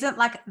 isn't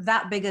like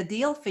that big a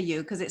deal for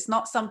you because it's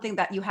not something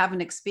that you haven't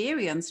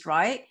experienced,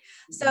 right?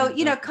 So,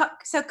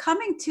 so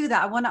coming to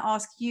that, I want to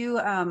ask you,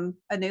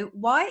 Anoop,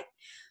 why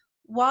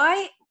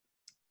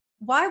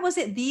was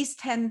it these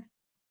 10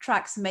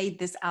 tracks made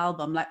this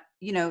album? Like,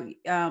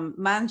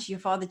 Manj, your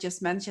father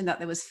just mentioned that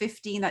there was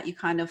 15 that you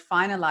kind of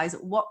finalized.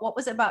 What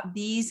was it about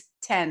these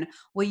 10?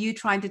 Were you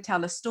trying to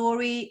tell a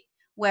story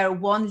where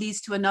one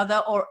leads to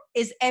another, or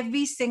is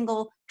every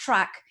single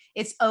track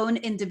its own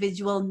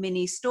individual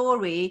mini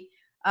story,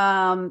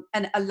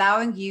 and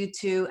allowing you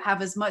to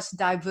have as much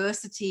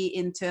diversity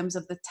in terms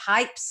of the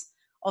types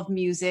of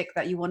music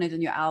that you wanted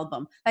in your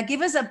album? Like,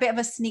 give us a bit of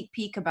a sneak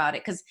peek about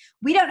it, because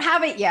we don't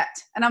have it yet,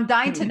 and I'm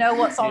dying to know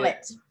what's on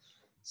it.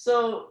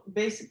 So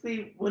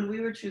basically, when we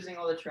were choosing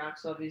all the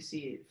tracks,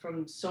 obviously,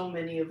 from so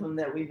many of them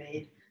that we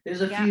made,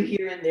 there's a few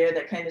here and there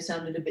that kind of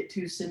sounded a bit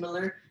too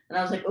similar. And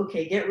I was like,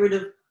 okay, get rid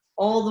of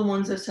all the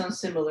ones that sound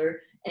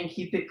similar and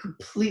keep it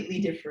completely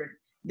different.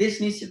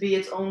 This needs to be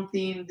its own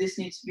theme. This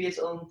needs to be its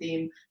own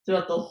theme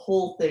throughout the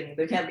whole thing.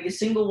 There can't be a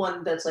single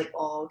one that's like,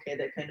 oh, okay,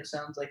 that kind of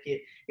sounds like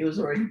it was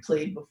already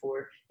played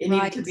before. It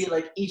needed to be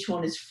like each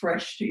one is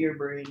fresh to your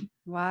brain.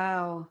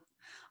 Wow.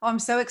 Oh, I'm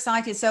so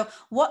excited. So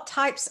what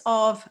types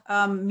of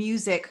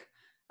music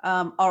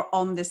are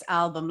on this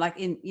album? Like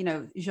in,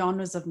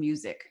 genres of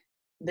music?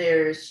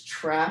 There's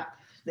trap,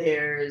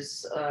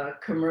 there's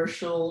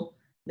commercial,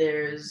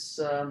 there's,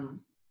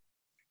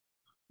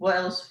 what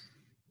else?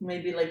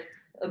 Maybe like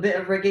a bit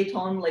of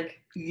reggaeton, like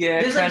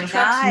there's like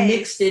tracks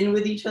mixed in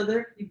with each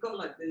other. You've got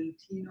like the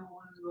Latino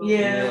one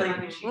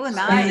as well.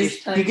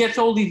 Nice. He gets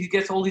all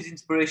these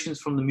inspirations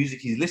from the music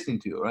he's listening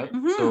to, right?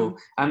 Mm-hmm. So,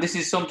 and this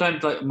is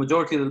sometimes like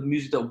majority of the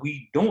music that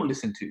we don't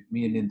listen to,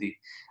 me and Nindy.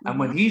 And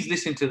when he's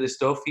listening to this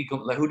stuff, he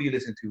comes like, who do you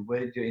listen to?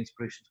 Where did your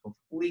inspirations come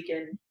from?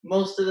 Weekend,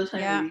 most of the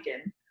time.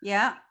 Weekend.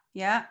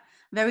 Yeah.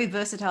 Very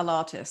versatile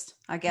artist.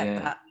 I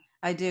get that.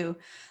 I do.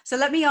 So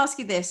let me ask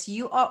you this.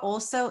 You are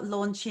also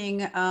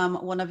launching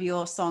one of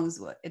your songs.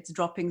 It's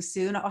dropping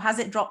soon. Or has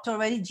it dropped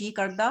already? Ji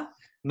Karda?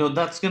 No,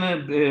 that's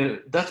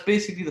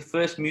basically the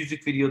first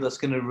music video that's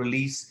gonna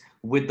release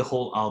with the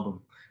whole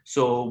album.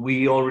 So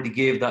we already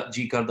gave that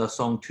Ji Karda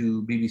song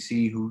to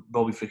BBC, who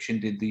Bobby Friction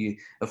did the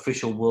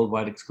official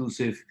worldwide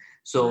exclusive.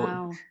 So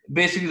Wow.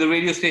 basically, the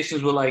radio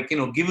stations were like,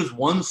 give us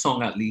one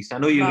song at least. I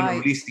know you're gonna Right.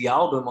 release the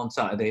album on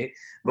Saturday,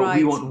 but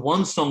we Right. want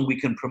one song we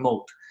can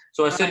promote.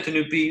 So I said Right. to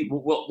Noopy,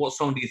 what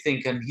song do you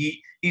think? And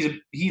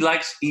he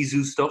likes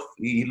Izu stuff.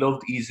 He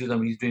loved Izu. I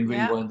mean, he's doing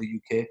really Yeah. well in the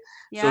UK.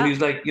 So Yeah. he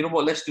was like, you know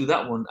what, let's do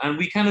that one. And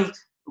we kind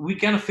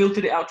of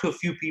filtered it out to a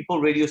few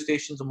people, radio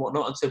stations and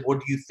whatnot, and said,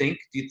 what do you think?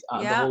 The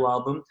whole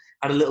album?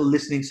 Had a little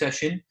listening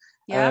session.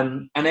 Yeah.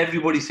 And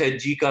everybody said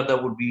Ji Karda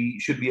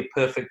should be a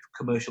perfect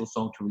commercial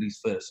song to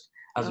release first,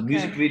 as a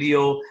music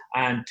video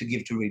and to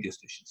give to radio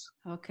stations.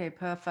 Okay,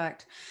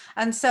 perfect.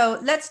 And so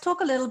let's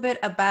talk a little bit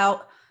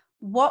about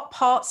what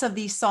parts of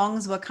these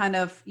songs were kind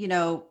of,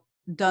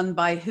 done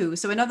by who.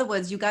 So in other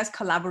words, you guys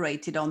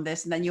collaborated on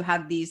this, and then you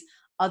had these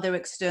other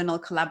external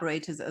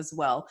collaborators as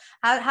well.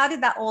 How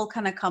did that all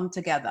kind of come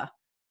together?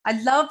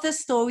 I love the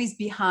stories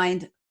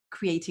behind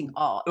creating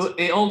art.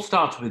 It all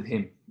starts with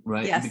him,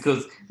 right? Yes.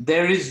 Because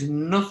there is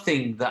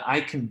nothing that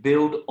I can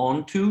build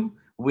onto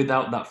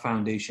without that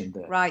foundation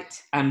there. Right.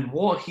 And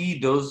what he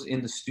does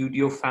in the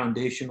studio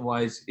foundation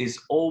wise is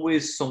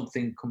always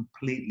something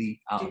completely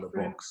out of the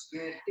box.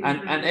 Yeah,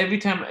 and every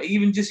time,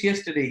 even just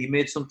yesterday, he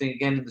made something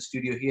again in the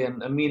studio here,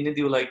 and me and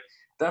Nindy were like,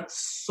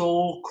 that's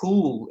so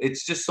cool.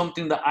 It's just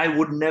something that I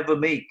would never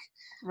make.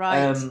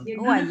 Right.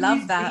 Oh, I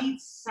love that.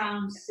 Beats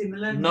sound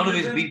similar. None of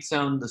his beats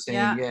sound the same.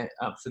 Yeah,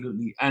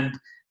 absolutely. And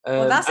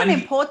well, that's an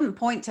important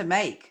point to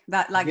make,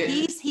 that like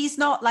he's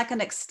not like an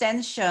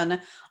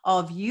extension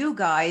of you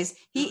guys.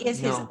 He is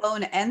his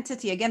own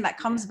entity. Again, that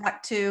comes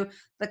back to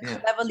the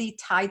cleverly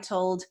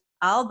titled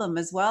album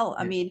as well.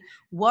 I mean,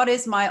 what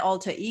is my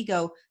alter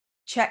ego?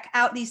 Check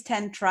out these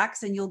 10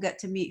 tracks and you'll get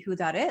to meet who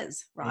that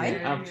is, right?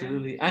 Yeah,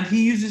 absolutely. And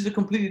he uses a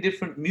completely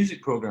different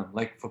music program.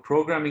 Like for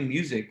programming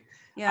music,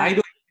 I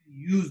don't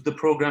use the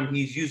program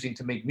he's using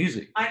to make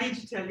music. I need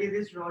to tell you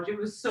this, Raj. It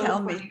was so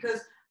funny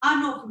because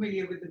I'm not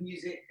familiar with the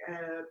music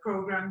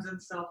programs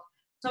and stuff.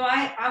 So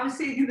I was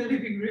sitting in the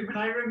living room and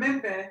I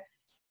remember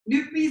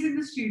Noopy's in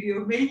the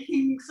studio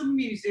making some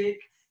music,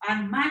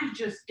 and Manj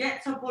just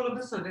gets up all of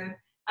a sudden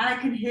and I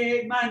can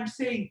hear Manj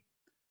saying,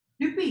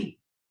 Noopy,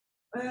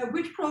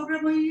 which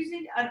program are you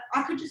using? And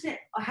I could just say,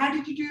 how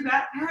did you do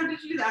that? How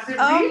did you do that? I said,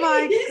 oh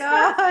really?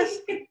 My gosh.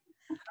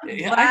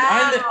 Wow.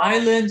 I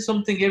learn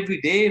something every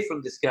day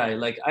from this guy.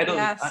 Like, I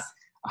don't...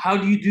 how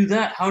do you do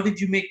that? How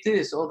did you make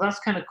this? Oh, that's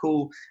kind of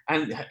cool.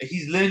 And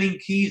he's learning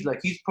keys.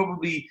 Like, he's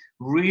probably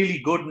really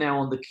good now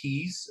on the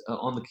keys,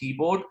 on the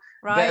keyboard.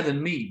 Right. Better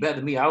than me.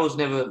 I was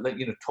never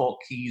taught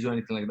keys or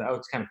anything like that. I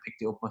was kind of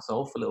picked it up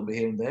myself a little bit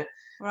here and there.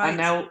 Right. And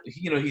now,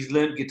 he's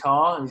learned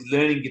guitar, and he's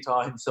learning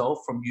guitar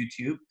himself from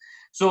YouTube.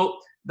 So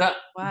that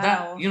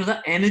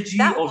energy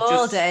that of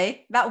world,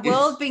 that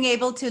world being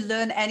able to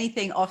learn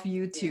anything off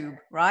YouTube,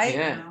 right?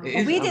 Yeah,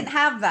 we didn't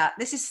have that.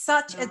 This is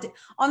such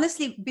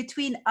honestly,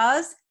 between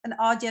us and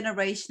our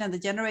generation and the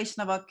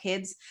generation of our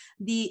kids,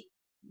 the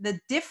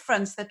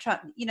difference,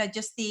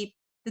 just the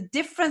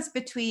difference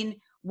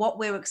between what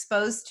we're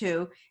exposed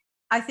to,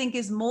 I think,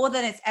 is more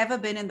than it's ever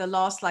been in the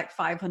last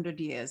 500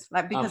 years,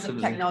 because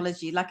of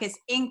technology. It's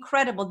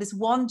incredible. This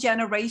one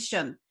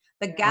generation,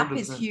 the gap 100%.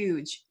 Is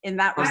huge in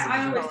that respect.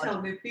 I always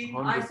tell Noopy,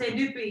 I say,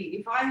 Noopy,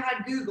 if I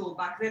had Google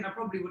back then, I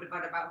probably would have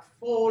had about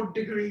 4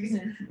 degrees.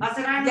 I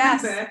said, I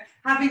remember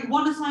having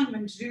one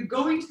assignment to do,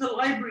 going to the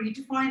library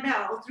to find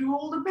out through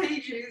all the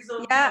pages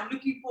of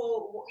looking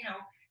for,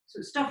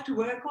 stuff to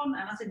work on.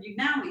 And I said,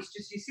 now it's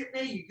just, you sit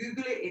there, you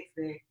Google it, it's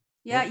there.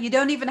 Yeah, you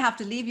don't even have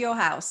to leave your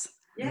house.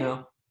 Yeah.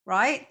 No.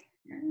 Right?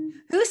 Yeah.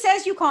 Who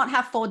says you can't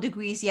have 4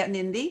 degrees yet,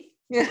 Nindy?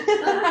 No,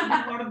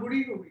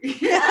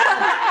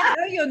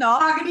 you're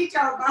not.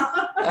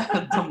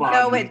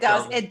 No, it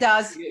does. It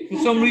does. For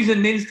some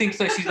reason, Nindy thinks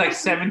that she's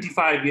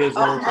 75 years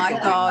old. Oh my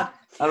God.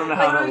 I don't know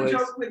how that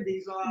works.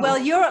 Well,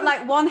 you're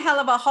one hell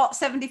of a hot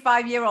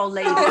 75-year-old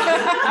lady.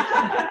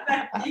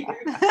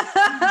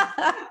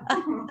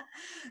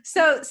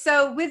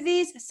 So with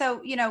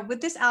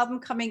this album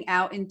coming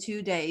out in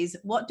 2 days,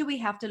 what do we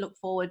have to look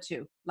forward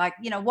to?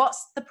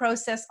 What's the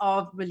process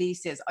of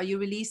releases? Are you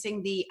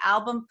releasing the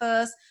album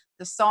first,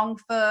 the song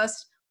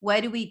first?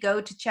 Where do we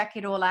go to check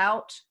it all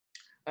out?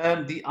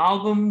 The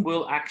album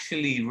will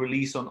actually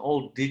release on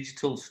all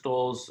digital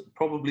stores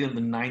probably on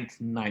the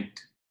 9th night.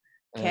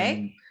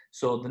 Okay.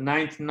 So the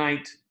 9th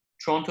night,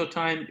 Toronto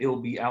time, it will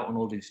be out on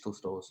all digital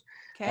stores.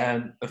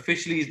 Okay.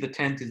 Officially, is the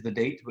 10th is the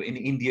date, but in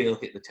India, it'll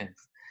hit the 10th.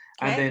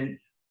 Okay. And then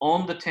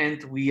on the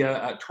 10th, we are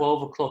at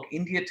 12 o'clock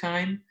India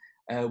time,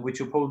 which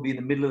will probably be in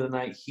the middle of the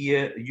night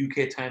here,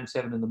 UK time,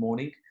 7 in the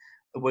morning.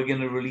 We're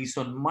going to release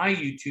on my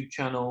YouTube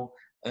channel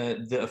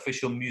the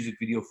official music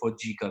video for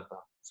Ji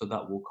Karda. So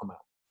that will come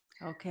out.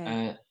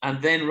 Okay.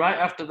 And then right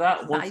after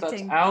that, once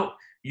that's out,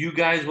 you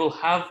guys will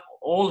have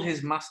all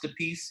his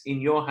masterpiece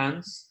in your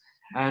hands.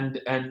 and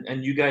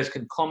you guys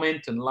can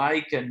comment and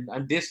like and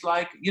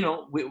dislike. You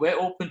know, we're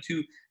open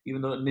to,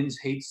 even though Nins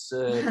hates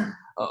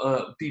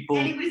people.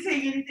 Anybody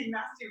saying anything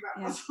nasty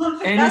about us?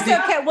 That's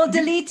okay. We'll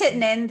delete it,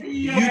 Nind.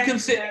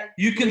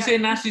 You can say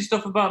nasty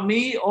stuff about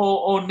me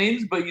or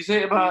Nins, but you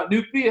say it about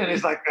Noopy, and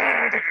it's like.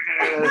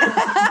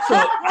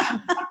 So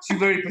she's a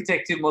very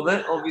protective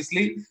mother,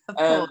 obviously.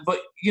 But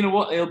you know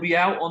what? It'll be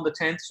out on the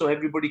 10th, so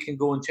everybody can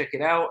go and check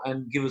it out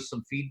and give us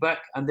some feedback.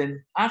 And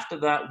then after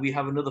that, we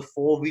have another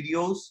 4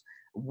 videos.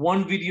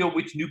 One video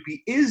which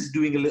Noopy is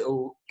doing a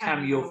little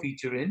cameo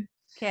feature in.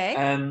 Okay.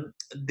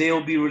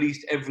 They'll be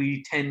released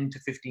every 10 to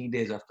 15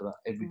 days after that.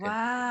 Every 10.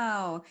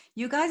 Wow.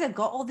 You guys have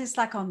got all this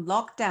like on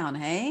lockdown,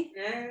 hey?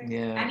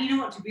 Yeah. And you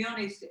know what, to be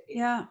honest,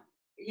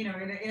 you know,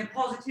 in a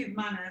positive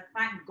manner,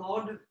 thank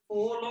God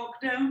for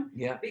lockdown.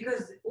 Yeah.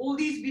 Because all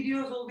these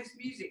videos, all this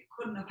music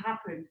couldn't have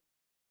happened.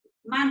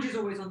 Manj is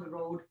always on the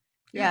road.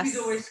 He's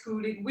always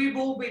schooling. We've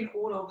all been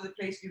all over the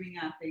place doing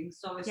our things.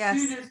 So as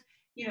soon as,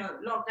 you know,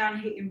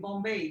 lockdown hit in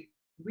Bombay,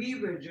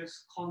 we were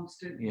just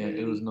constantly. Yeah,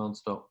 it was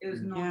non-stop. It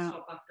was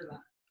non-stop after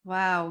that.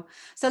 Wow.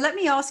 So let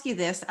me ask you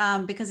this,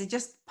 because it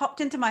just popped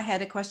into my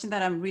head, a question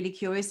that I'm really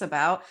curious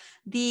about.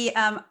 The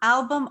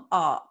album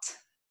art.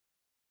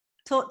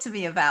 Talk to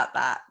me about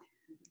that.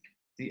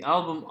 The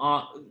album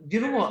art,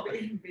 you know what?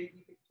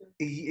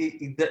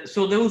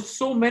 So there was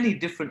so many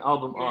different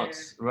album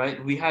arts,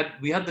 right? We had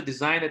the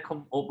designer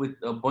come up with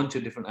a bunch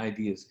of different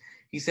ideas.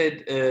 He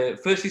said,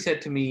 first he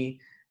said to me,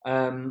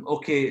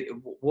 okay,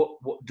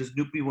 what does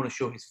Noopy want to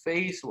show his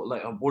face?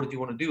 What did you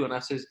want to do? And I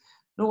says,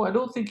 no, I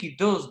don't think he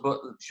does, but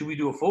should we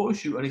do a photo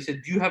shoot? And he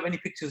said, do you have any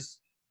pictures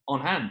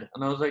on hand?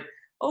 And I was like,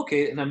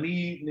 okay. And then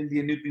me, Nindy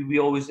and Noopy, we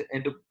always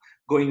end up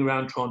going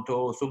around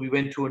Toronto. So we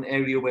went to an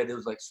area where there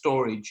was like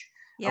storage,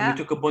 and we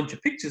took a bunch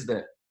of pictures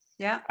there.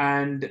 Yeah.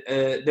 And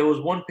there was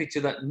one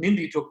picture that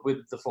Nindy took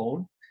with her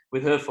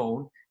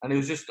phone, and it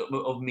was just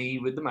of me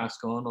with the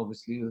mask on,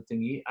 obviously, with the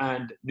thingy,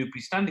 and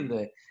Noopy standing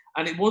there.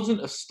 And it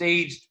wasn't a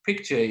staged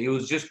picture. It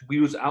was just, we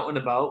was out and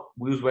about.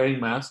 We was wearing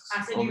masks,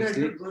 I said,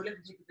 obviously. You guys look good. Let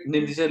me take a picture.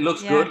 Nindy said,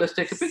 looks good, let's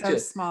take a picture. So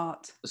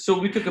smart. So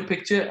we took a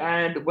picture,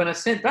 and when I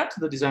sent that to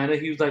the designer,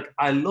 he was like,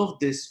 I love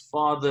this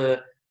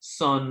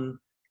father-son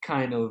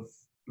kind of,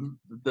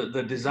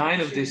 the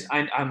design of this,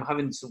 and I'm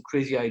having some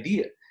crazy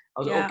idea. I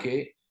was like,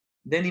 okay.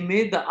 Then he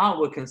made the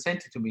artwork and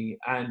sent it to me,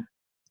 and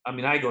I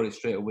mean, I got it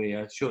straight away.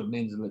 I showed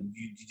Ninja, like,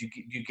 did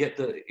you get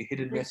the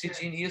hidden message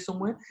in here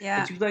somewhere? Yeah.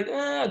 And she was like,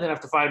 and then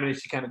after 5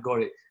 minutes, she kind of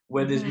got it.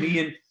 Where there's me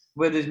and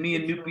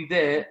Noopy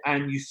there,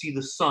 and you see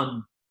the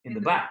sun in the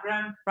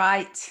background.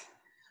 Right.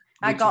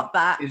 I got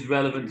that. Is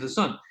relevant to the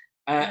sun.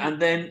 And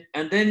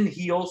then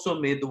he also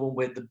made the one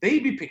with the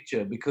baby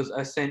picture, because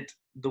I sent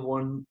the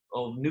one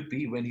of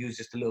Noopy when he was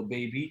just a little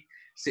baby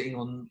sitting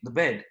on the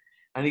bed.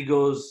 And he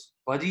goes,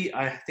 buddy,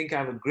 I think I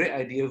have a great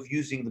idea of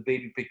using the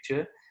baby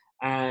picture.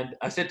 And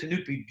I said to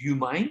Noopy, do you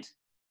mind?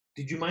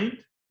 Did you mind?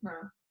 No.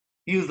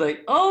 He was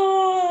like,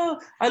 oh,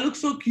 I look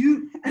so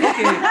cute.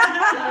 Okay.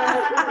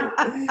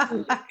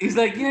 He's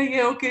like,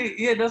 yeah, okay.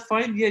 Yeah, that's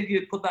fine. Yeah,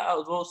 put that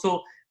out as well.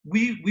 So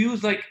we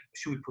was like,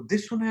 should we put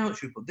this one out?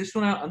 Should we put this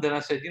one out? And then I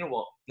said, you know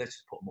what? Let's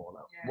just put them all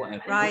out.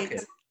 Whatever. Right.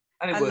 Okay.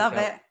 And I love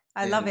it.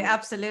 I love it.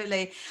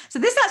 Absolutely. So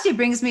this actually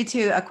brings me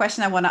to a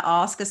question I want to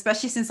ask,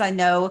 especially since I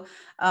know,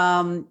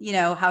 you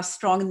know, how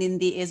strong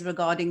Nindy is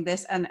regarding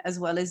this, and as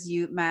well as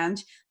you,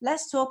 Manj.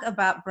 Let's talk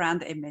about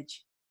brand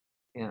image.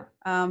 Yeah.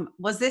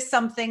 Was this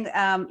something,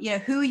 you know,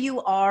 who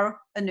you are,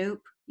 Anoop,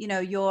 you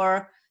know,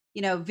 your,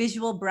 you know,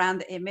 visual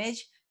brand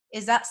image,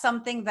 is that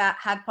something that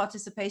had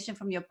participation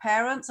from your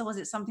parents, or was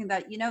it something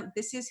that, you know,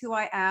 this is who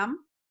I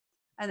am,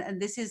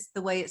 and this is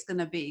the way it's going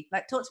to be?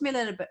 Like, talk to me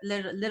a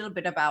little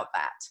bit about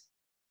that.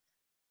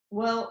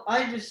 Well,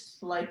 I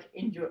just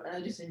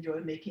enjoy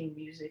making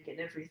music and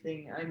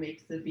everything. I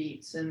make the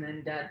beats, and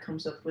then Dad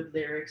comes up with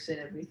lyrics and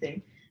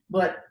everything.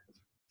 But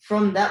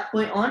from that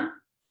point on,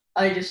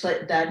 I just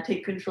let Dad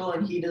take control,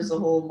 and he does the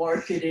whole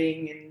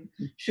marketing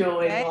and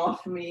showing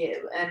off me.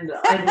 And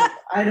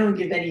I don't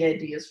give any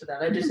ideas for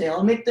that. I just say,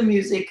 I'll make the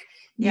music.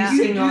 You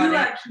sing on it. You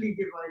actually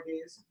give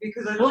ideas,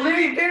 because I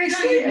very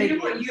sweet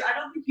ideas. I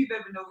don't think you've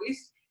ever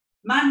noticed.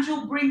 Manj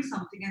will bring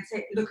something and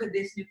say, look at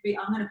this, Noopy,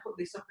 I'm going to put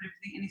this up and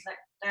everything. And he's like,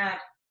 Dad,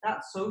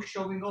 that's so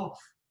showing off.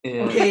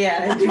 Yeah. Okay,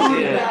 yeah.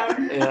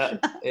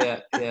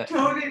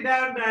 Tone it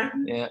down, Dad.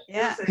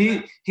 Yeah.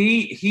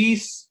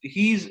 He's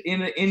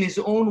in his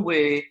own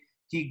way,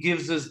 he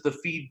gives us the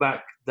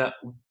feedback that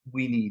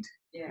we need.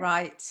 Yeah.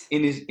 Right.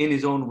 In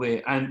his own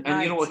way. And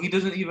you know what, he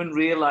doesn't even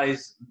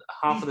realize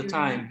half of the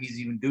time he's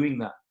even doing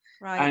that.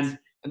 Right. And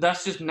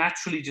that's just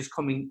naturally just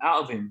coming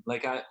out of him.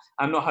 Like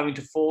I'm not having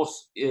to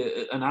force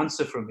an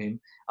answer from him.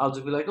 I'll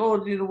just be like,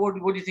 oh, you know, what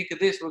do you think of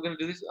this? We're going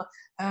to do this.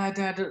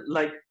 Dad,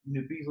 like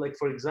Noopy, like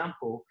for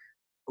example,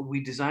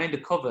 we designed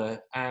a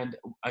cover and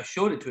I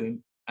showed it to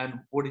him. And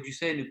what did you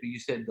say, Noopy? You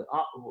said the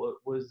art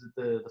was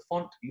the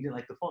font. You didn't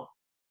like the font.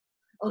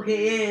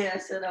 Okay, yeah. I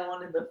said I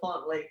wanted the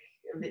font like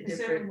a bit A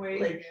different, certain way,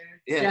 like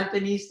Yeah.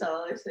 Japanese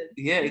style. I said.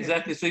 Yeah,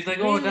 exactly. So he's like,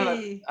 oh,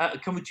 Really?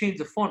 Dad, can we change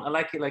the font? I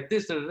like it like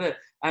this. Da, da, da.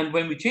 And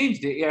when we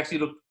changed it, it actually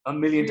looked a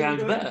million Really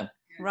times good. better.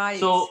 Right.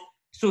 So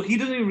he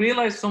doesn't even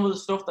realize some of the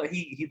stuff that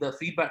the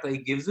feedback that he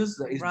gives us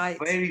that is Right.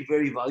 very,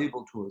 very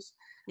valuable to us.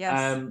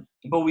 Yes.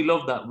 But we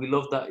love that. We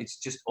love that it's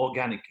just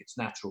organic. It's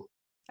natural.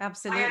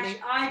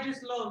 Absolutely. I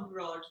just love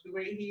Raj the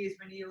way he is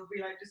when he'll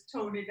be like, just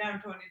tone it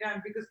down,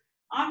 because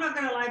I'm not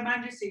gonna lie,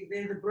 Manj Musik,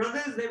 they're the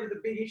brothers, they were the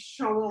biggest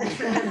show-offs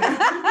ever.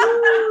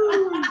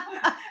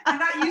 And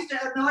that used to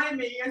annoy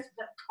me. Yes,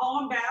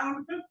 calm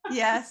down.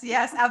 Yes,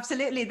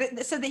 absolutely.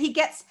 So that he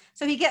gets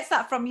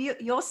that from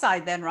your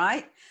side then,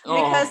 right?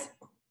 Oh,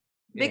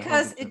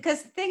 Because yeah, 100%. the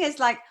thing is,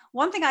 like,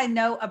 one thing I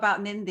know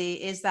about Nindy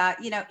is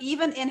that, you know,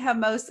 even in her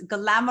most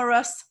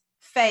glamorous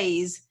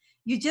phase,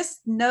 you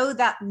just know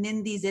that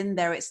Nindy's in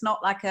there. It's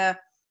not like a,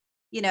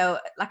 you know,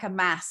 like a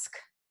mask.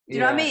 Do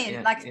you know what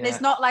I mean?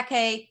 There's not like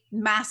a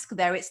mask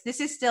there.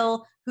 This is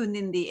still who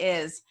Nindy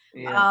is.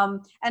 Yeah.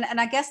 And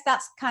I guess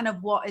that's kind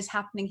of what is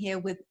happening here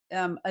with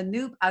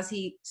Anoop as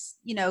he,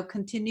 you know,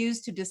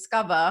 continues to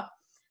discover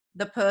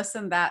the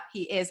person that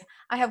he is.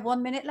 I have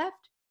 1 minute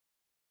left.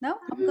 No,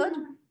 I'm good.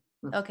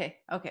 Okay.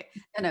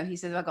 No, he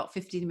says I got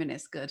 15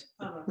 minutes. Good.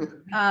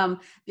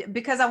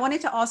 Because I wanted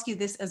to ask you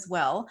this as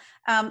well.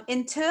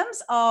 In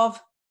terms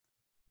of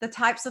the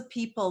types of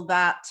people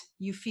that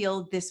you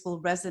feel this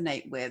will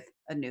resonate with,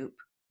 Anoop,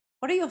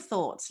 what are your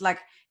thoughts? Like,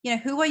 you know,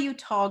 who are you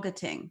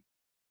targeting?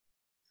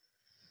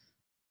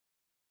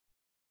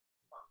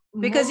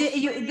 Because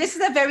this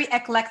is a very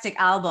eclectic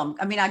album.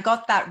 I mean, I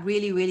got that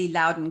really, really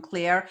loud and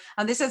clear.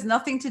 And this has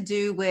nothing to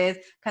do with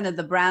kind of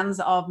the brands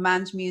of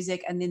Manj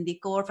Musik and Nindy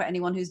Kaur for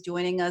anyone who's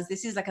joining us.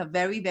 This is like a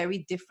very,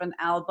 very different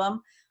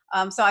album.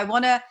 So I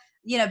want to,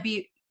 you know,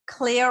 be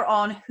clear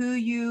on who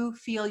you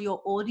feel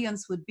your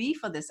audience would be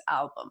for this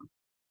album.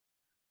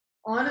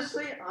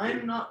 Honestly,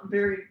 I'm not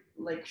very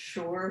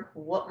sure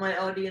what my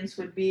audience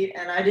would be,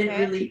 and I didn't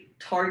really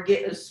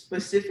target a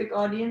specific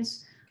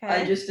audience.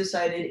 I just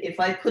decided if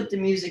I put the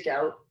music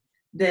out,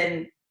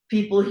 then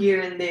people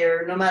here and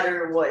there, no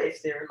matter what,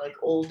 if they're like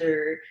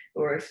older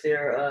or if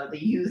they're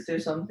the youth or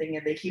something,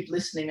 and they keep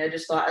listening, I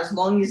just thought as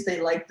long as they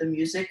like the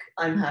music,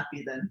 I'm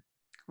happy then.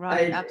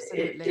 Right,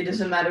 absolutely. It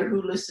doesn't matter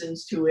who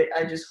listens to it.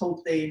 I just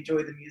hope they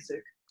enjoy the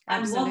music.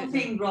 And Absolutely. one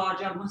thing,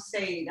 Raj, I must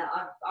say that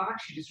I've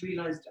actually just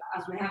realised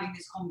as we're having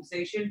this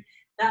conversation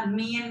that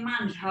me and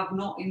Manj have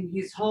not, in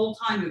his whole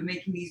time of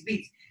making these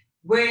beats,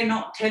 we're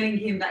not telling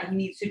him that he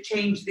needs to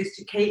change this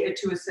to cater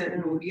to a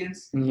certain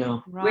audience.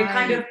 No. Right. We're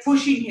kind of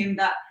pushing him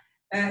that,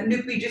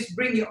 Noopi, just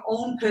bring your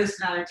own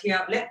personality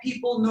out. Let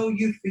people know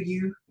you for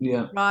you.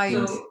 Yeah. Right.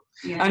 So,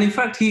 yeah. And in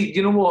fact,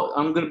 you know what?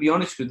 I'm going to be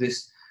honest with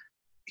this.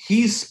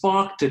 He's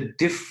sparked a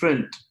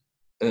different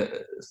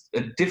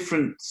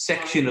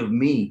section of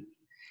me.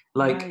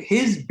 Like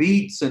his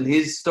beats and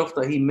his stuff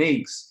that he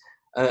makes,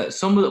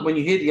 when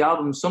you hear the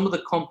album, some of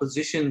the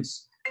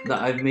compositions that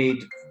I've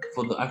made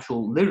for the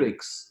actual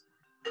lyrics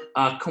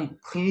are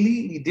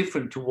completely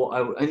different to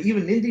and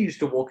even Nindy used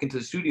to walk into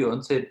the studio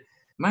and said,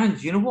 man,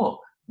 you know what?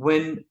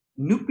 When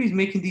Noopi's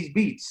making these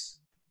beats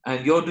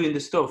and you're doing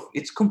this stuff,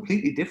 it's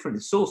completely different.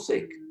 It's so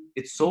sick.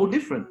 It's so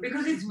different.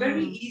 Because it's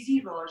very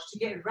easy, Raj, to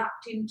get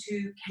wrapped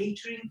into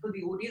catering for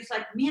the audience.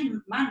 Like me and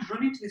Manj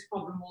run into this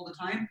problem all the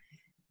time.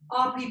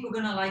 Are people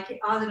going to like it?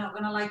 Are they not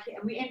going to like it?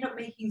 And we end up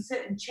making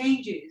certain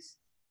changes,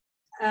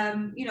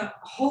 you know,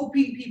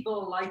 hoping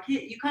people like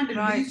it. You kind of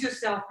lose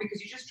yourself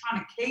because you're just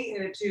trying to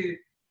cater to,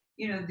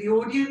 you know, the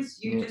audience.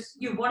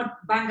 You want to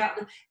bang out.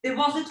 There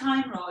was a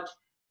time, Raj,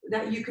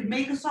 that you could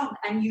make a song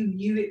and you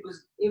knew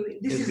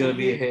this is going to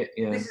be a hit.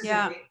 Yeah. This is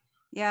a hit.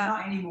 Yeah.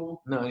 Not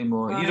anymore. Not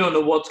anymore. Right. You don't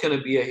know what's going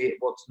to be a hit,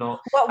 what's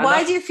not. Well,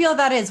 why do you feel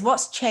that is?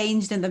 What's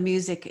changed in the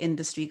music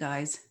industry,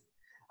 guys?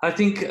 I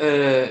think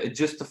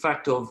just the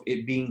fact of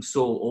it being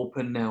so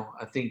open now.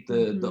 I think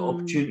the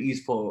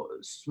opportunities for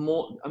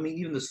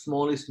even the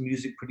smallest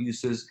music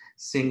producers,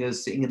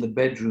 singers sitting in the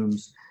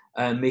bedrooms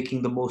and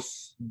making the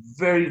most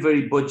very,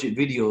 very budget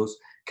videos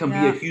can be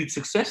a huge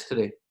success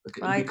today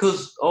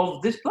because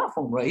of this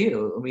platform right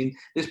here. I mean,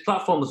 this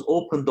platform has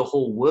opened the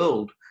whole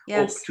world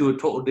up to a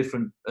total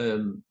different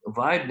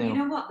vibe now. You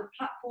know what? The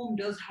platform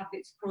does have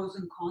its pros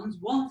and cons.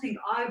 One thing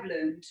I've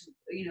learned,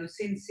 you know,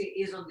 since it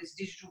is on this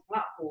digital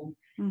platform,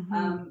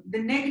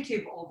 the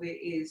negative of it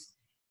is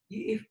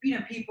if, you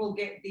know, people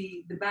get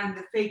the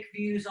fake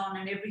views on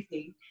and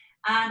everything,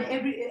 and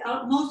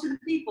most of the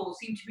people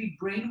seem to be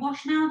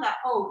brainwashed now that,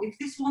 oh, if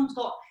this one's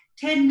got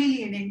 10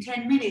 million in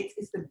 10 minutes,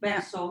 it's the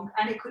best song,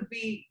 and it could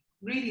be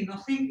really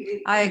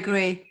nothing. I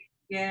agree.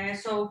 Yeah,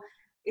 so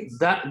it's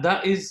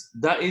that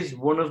is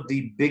one of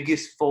the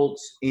biggest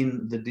faults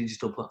in the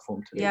digital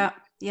platform today.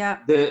 Yeah.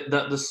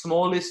 The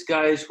smallest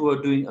guys who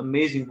are doing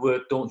amazing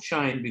work don't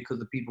shine because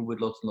the people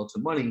with lots and lots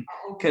of money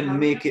can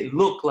make it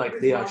look like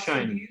they are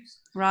shining.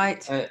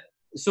 Right.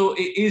 So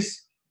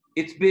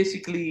it's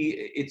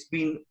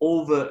been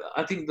over.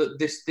 I think that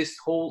this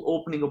whole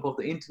opening up of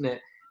the internet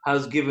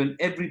has given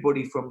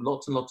everybody from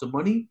lots and lots of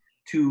money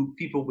to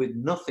people with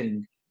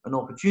nothing an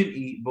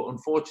opportunity, but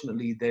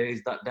unfortunately there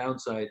is that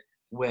downside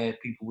where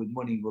people with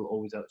money will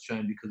always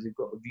outshine because they've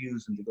got the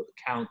views and they've got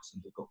the counts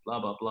and they've got blah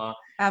blah blah.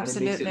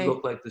 Absolutely. And it makes it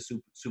look like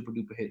the super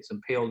duper hits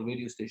and pay all the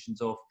radio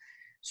stations off.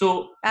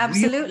 So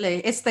absolutely,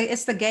 it's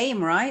the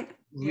game, right?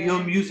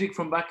 Real music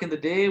from back in the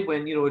day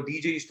when, you know, a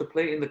DJ used to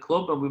play it in the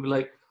club and we were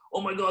like,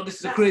 oh my God, this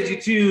is a crazy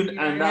tune.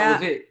 And that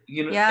was it.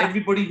 You know,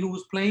 everybody who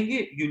was playing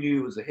it, you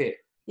knew it was a hit.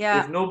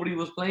 If nobody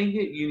was playing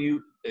it, you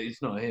knew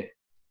it's not a hit.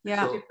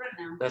 Yeah. So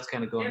that's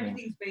kind of gone.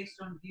 Everything's based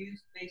on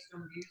views.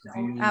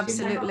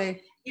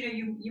 Absolutely. You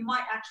know, you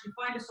might actually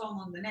find a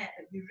song on the net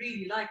that you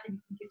really like and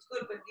you think it's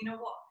good, but you know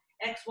what?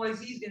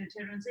 XYZ is going to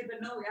turn around and say,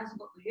 but no, it hasn't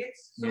got the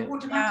hits. So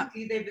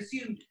automatically they've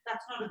assumed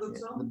that's not a good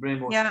song. The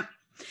brainwash. Yeah.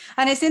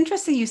 And it's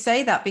interesting you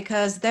say that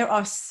because there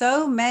are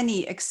so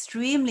many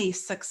extremely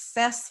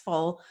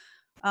successful,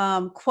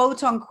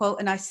 quote unquote,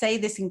 and I say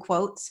this in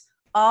quotes,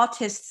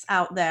 artists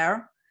out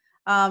there.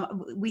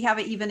 We have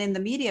it even in the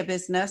media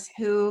business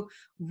who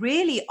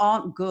really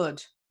aren't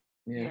good.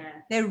 Yeah.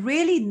 They're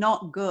really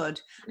not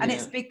good. And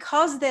it's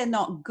because they're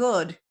not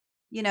good,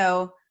 you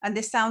know, and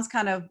this sounds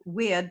kind of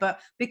weird, but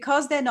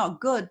because they're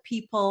not good,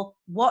 people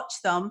watch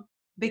them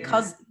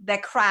because they're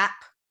crap.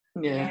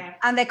 Yeah.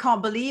 And they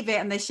can't believe it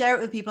and they share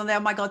it with people and they're,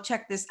 oh my God,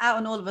 check this out.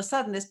 And all of a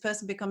sudden this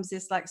person becomes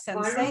this like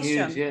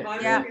sensation. Huge,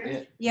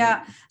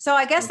 So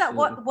I guess that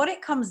what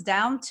it comes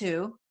down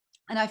to,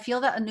 and I feel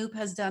that Anoop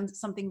has done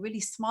something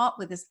really smart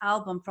with this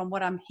album from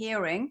what I'm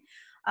hearing.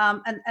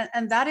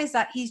 And that is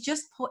that he's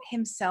just put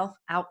himself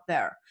out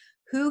there,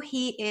 who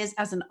he is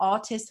as an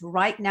artist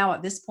right now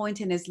at this point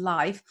in his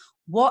life,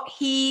 what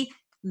he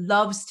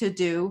loves to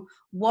do,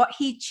 what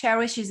he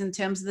cherishes in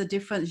terms of the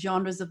different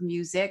genres of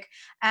music.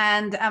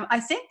 And I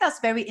think that's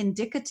very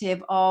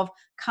indicative of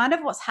kind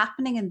of what's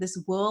happening in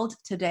this world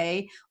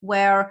today,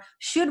 where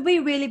should we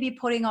really be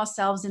putting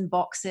ourselves in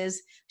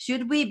boxes?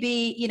 Should we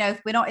be, you know,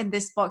 if we're not in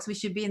this box, we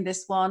should be in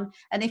this one.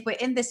 And if we're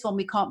in this one,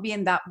 we can't be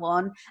in that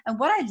one. And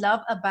what I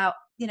love about,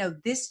 you know,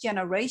 this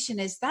generation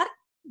is that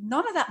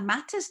none of that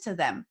matters to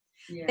them.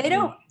 They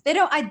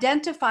don't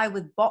identify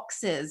with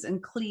boxes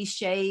and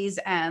cliches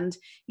and,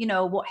 you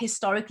know, what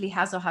historically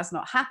has or has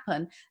not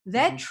happened.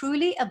 They're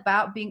truly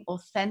about being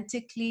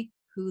authentically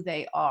who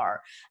they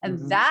are.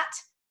 And that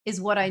is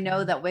what I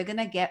know that we're going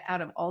to get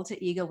out of Alter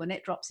Ego when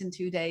it drops in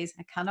 2 days.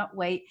 I cannot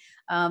wait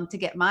to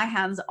get my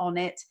hands on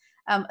it.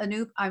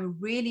 Anoop, I'm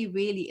really,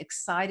 really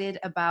excited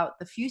about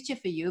the future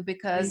for you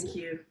because,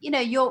 you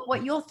know,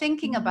 what you're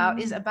thinking about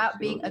is about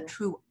being a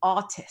true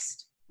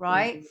artist,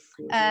 right?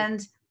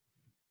 And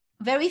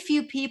very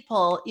few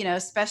people, you know,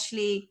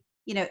 especially,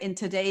 you know, in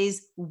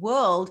today's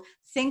world,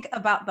 think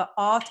about the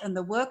art and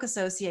the work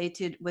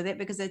associated with it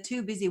because they're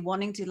too busy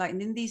wanting to, like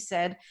Nindy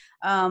said,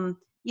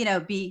 you know,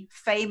 be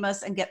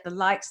famous and get the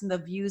likes and the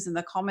views and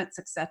the comments,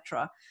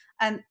 etc.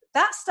 And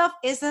that stuff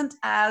isn't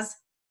as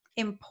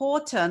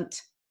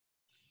important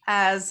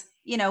as,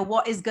 you know,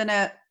 what is going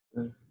to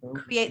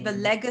create the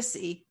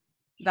legacy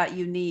that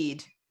you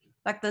need.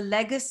 Like the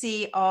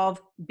legacy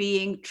of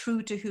being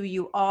true to who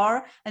you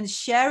are and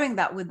sharing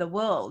that with the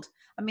world.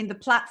 I mean, the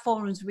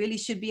platforms really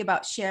should be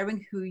about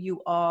sharing who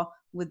you are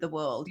with the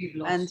world. We've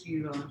lost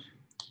you, Rod.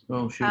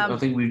 Oh, shoot. I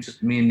think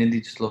me and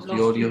Nindy just lost the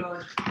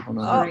audio.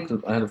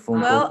 I had a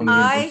phone call coming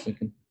in for a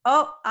second.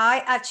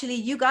 I actually,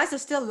 you guys are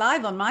still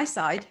live on my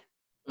side.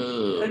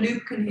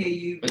 Anoop can hear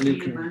you.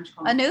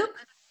 Anoop?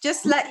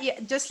 Just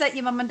let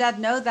your mum and dad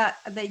know that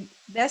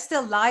they're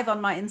still live on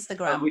my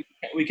Instagram.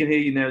 We can hear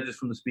you now just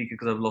from the speaker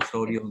because I've lost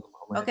audio.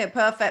 Okay,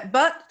 perfect.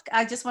 But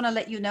I just want to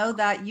let you know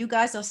that you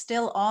guys are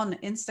still on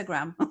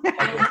Instagram.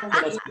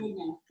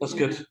 That's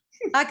good.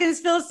 I can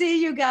still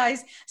see you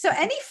guys. So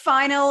any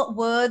final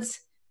words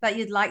that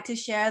you'd like to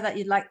share, that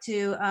you'd like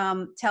to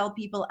tell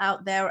people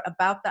out there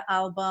about the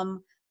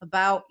album,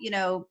 about, you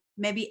know,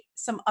 maybe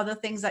some other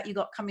things that you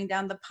got coming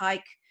down the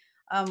pike?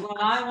 Well,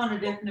 I want to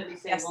definitely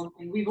say one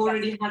thing. We've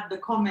already had the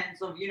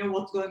comments of, you know,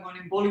 what's going on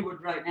in Bollywood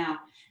right now.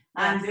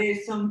 And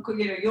there's some,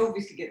 you know, you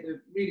obviously get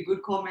the really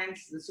good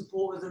comments, the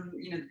supporters and,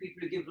 you know, the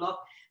people who give love.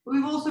 But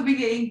we've also been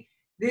getting,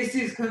 this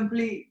is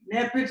complete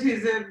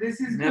nepotism. This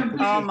is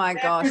complete. Oh my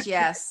gosh,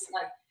 yes.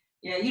 Like,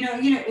 yeah,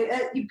 you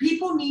know,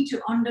 people need to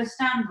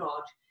understand,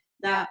 Rod,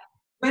 that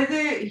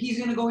whether he's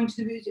going to go into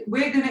the music,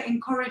 we're going to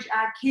encourage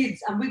our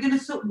kids, and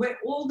we're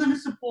all going to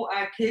support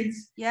our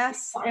kids.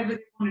 Yes. Whatever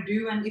they want to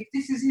do, and if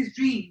this is his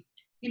dream,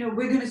 you know,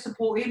 we're going to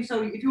support him.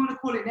 So if you want to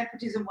call it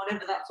nepotism,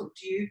 whatever, that's up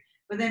to you.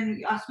 But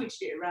then I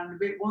switched it around a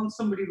bit. Once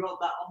somebody wrote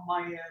that on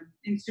my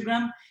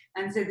Instagram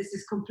and said, this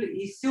is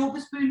completely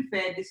silver spoon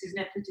fed, this is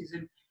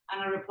nepotism.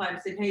 And I replied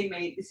and said, hey,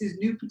 mate, this is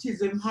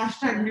noopotism,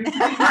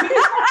 #noopotism.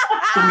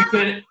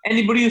 So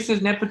anybody who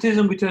says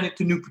nepotism, we turn it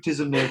to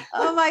noopotism now.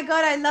 Oh my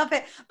God, I love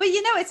it. But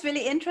you know, it's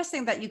really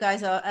interesting that you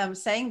guys are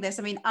saying this.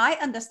 I mean, I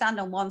understand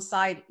on one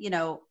side, you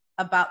know,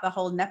 about the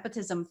whole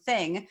nepotism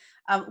thing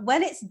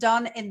when it's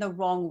done in the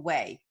wrong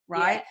way,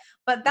 right? Yeah.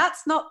 But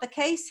that's not the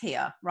case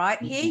here, right?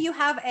 Mm-hmm. Here you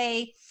have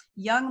a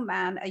young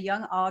man, a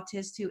young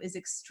artist who is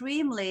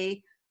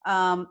extremely,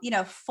 you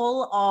know,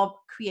 full of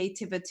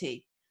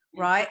creativity,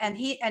 right? And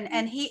he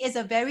is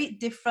a very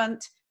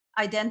different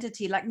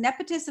identity. Like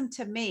nepotism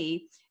to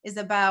me is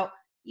about,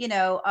 you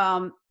know,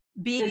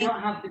 being, they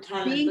don't have the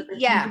talent, but they're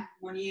yeah,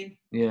 money in.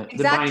 Yeah, exactly.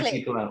 they're buying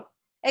people out.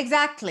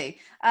 Exactly.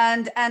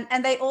 And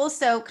they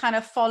also kind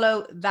of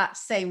follow that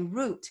same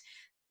route.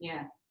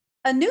 Yeah.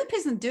 Anoop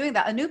isn't doing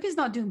that. Anoop is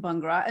not doing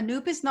Bhangra.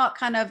 Anoop is not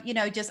kind of, you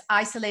know, just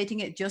isolating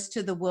it just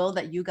to the world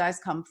that you guys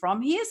come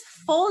from. He is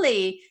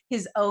fully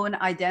his own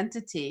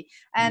identity.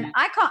 And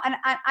I can't,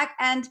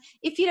 and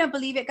if you don't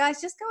believe it, guys,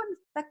 just go and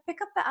like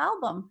pick up the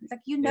album. Like,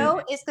 you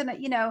know, it's going to,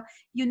 you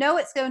know,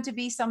 it's going to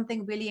be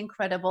something really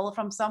incredible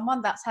from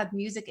someone that's had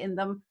music in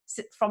them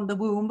from the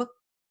womb,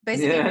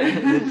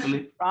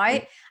 basically.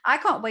 Right. I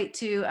can't wait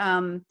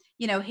to,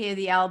 you know, hear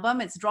the album.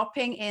 It's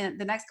dropping in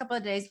the next couple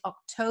of days,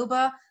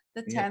 October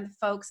the 10th,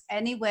 folks.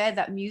 Anywhere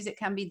that music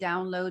can be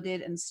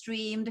downloaded and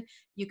streamed,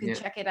 you can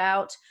check it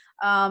out.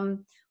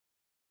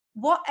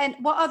 What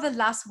are the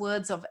last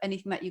words of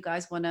anything that you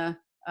guys want to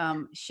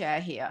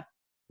share here?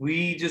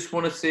 We just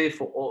want to say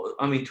to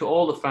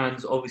all the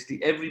fans,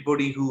 obviously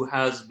everybody who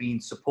has been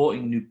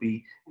supporting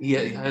Noopy, he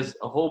has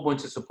a whole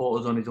bunch of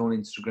supporters on his own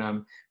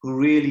Instagram who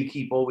really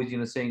keep always, you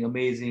know, saying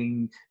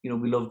amazing, you know,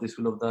 we love this,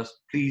 we love that.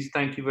 Please,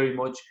 thank you very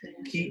much.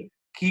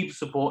 Keep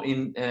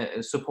supporting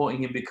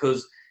him,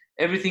 because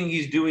everything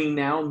he's doing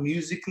now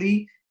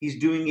musically, he's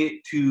doing it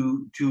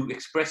to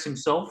express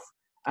himself,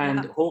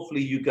 and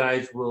hopefully you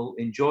guys will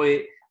enjoy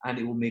it, and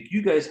it will make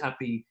you guys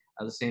happy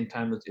at the same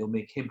time as it'll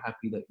make him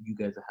happy that you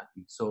guys are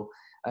happy. So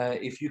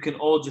if you can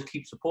all just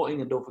keep supporting,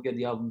 and don't forget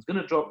the album's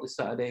going to drop this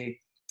Saturday.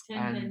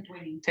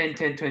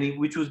 10/10/20,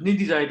 which was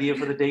Nindy's idea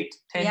for the date.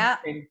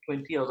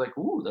 10/10/20. I was like,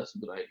 ooh, that's a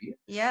good idea.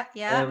 Yeah.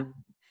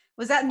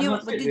 Was that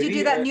did you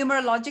do that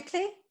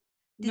numerologically?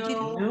 Did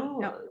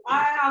No.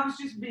 I was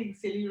just being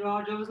silly,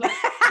 Raj. I was like,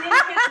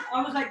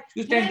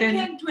 10,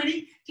 10,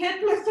 20. 10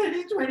 plus 10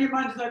 is 20.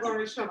 Man's like, all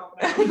right, shut up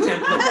now. 10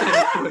 plus 10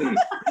 is 20.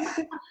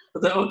 I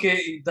was like,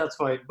 okay, that's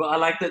fine. But I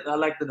like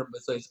the number,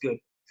 so it's good.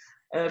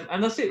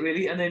 And that's it,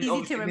 really. And then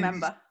easy to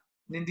remember.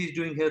 Nindy's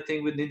doing her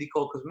thing with Nindy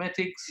Kaur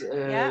Cosmetics,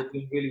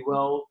 doing really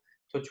well.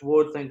 Touch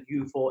wood. Thank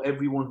you for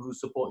everyone who's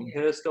supporting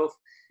her stuff.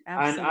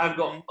 Absolutely. And I've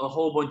got a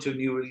whole bunch of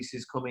new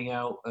releases coming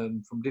out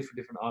from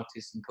different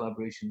artists and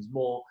collaborations,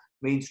 more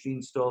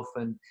mainstream stuff.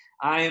 And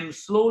I am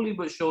slowly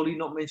but surely,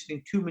 not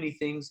mentioning too many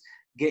things,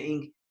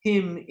 getting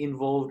him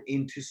involved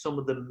into some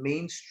of the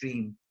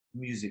mainstream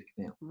music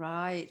now.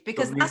 Right,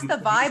 because that's the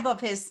vibe of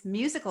his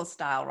musical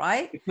style,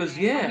 right? Because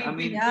I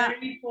mean,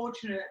 very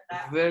fortunate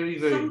that very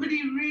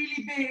somebody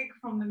really big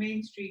from the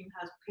mainstream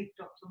has picked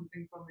up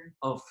something from him.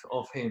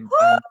 Of him.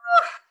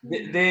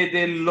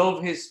 They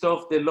love his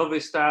stuff. They love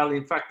his style.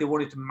 In fact, they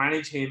wanted to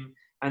manage him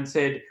and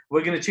said,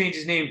 "We're going to change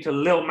his name to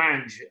Lil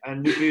Manj."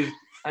 And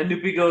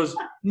Noopy goes,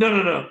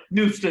 "No,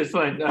 Noopsta is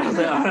fine." I was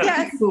like, all right,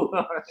 yes. Cool.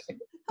 All right.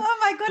 Oh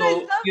my God, I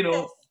love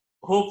this.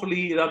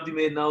 Hopefully, Rabdi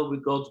made now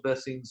with God's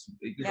blessings.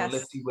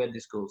 Let's see where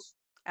this goes.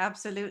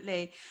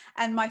 Absolutely.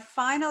 And my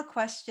final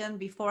question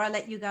before I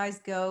let you guys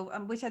go,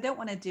 which I don't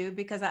want to do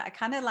because I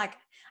kind of like,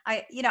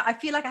 I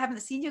feel like I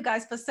haven't seen you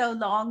guys for so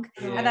long,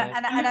 and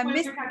I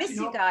miss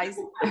you guys.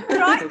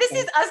 Right? This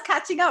is us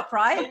catching up,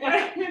 right?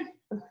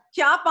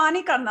 Kya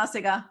pani karna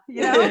siga,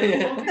 you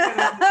know?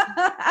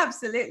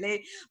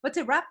 Absolutely. But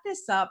to wrap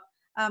this up,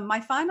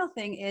 my final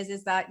thing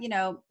is that,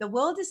 the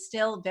world is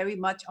still very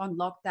much on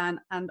lockdown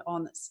and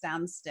on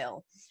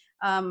standstill.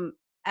 And,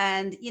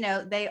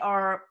 they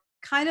are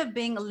kind of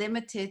being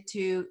limited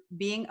to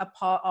being a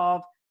part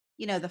of,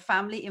 the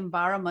family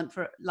environment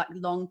for like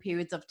long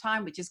periods of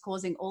time, which is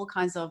causing all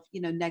kinds of,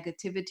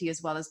 negativity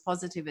as well as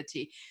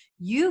positivity.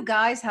 You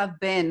guys have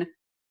been,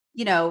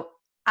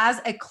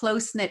 as a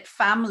close-knit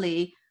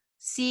family,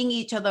 seeing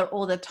each other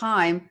all the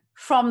time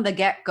from the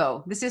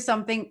get-go. This is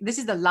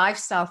the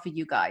lifestyle for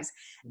you guys.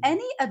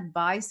 Any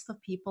advice for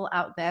people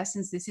out there,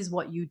 since this is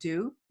what you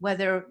do,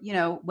 whether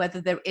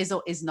there is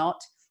or is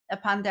not a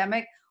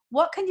pandemic?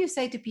 What can you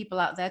say to people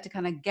out there to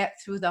kind of get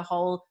through the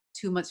whole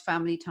too much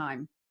family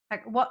time?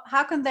 Like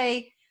how can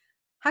they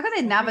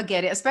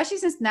navigate it, especially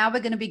since now we're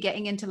going to be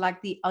getting into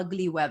like the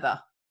ugly weather?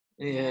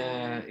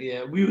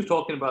 Yeah. We were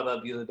talking about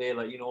that the other day.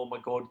 Like, oh my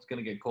God, it's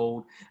going to get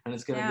cold and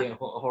it's going to get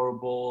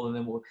horrible. And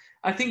then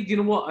I think,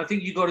 I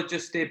think you got to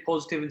just stay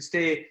positive and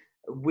stay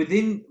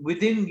within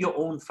your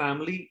own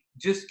family.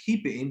 Just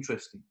keep it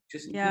interesting.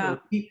 Just,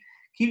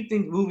 keep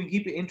things moving,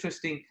 keep it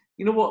interesting.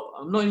 You know what?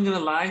 I'm not even going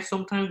to lie.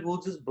 Sometimes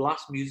we'll just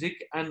blast music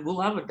and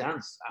we'll have a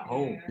dance at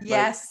home.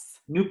 Yes.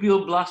 Noopy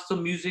will blast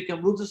some music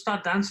and we'll just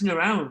start dancing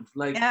around.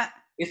 Like,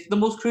 it's the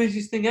most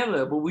craziest thing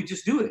ever, but we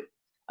just do it.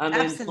 And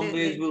then some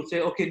days we'll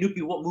say, okay,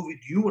 Noopy, what movie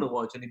do you want to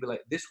watch? And he'll be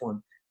like, this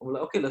one. And we're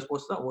like, okay, let's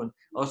watch that one.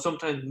 Or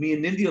sometimes me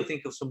and Nindy will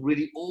think of some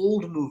really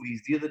old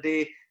movies. The other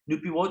day,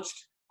 Noopy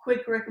watched.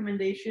 Quick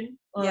recommendation.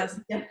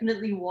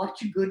 Definitely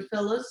watch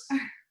Goodfellas.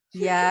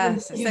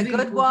 Yes, it's a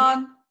good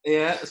one.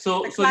 Yeah,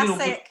 so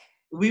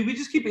we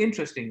just keep it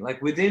interesting,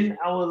 like within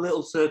our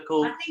little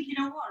circle. I think, you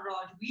know what,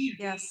 Raj, we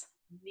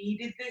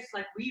needed this.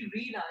 Like, we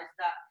realized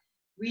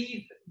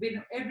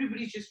that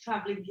everybody's just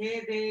traveling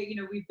here, there.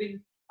 We've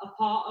been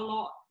apart a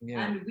lot,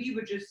 Yeah. and we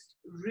were just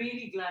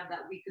really glad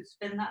that we could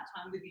spend that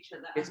time with each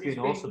other. It's and there's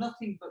been awesome.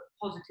 nothing but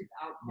positive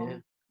outcome. Yeah.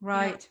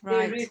 Right,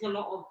 There is a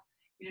lot of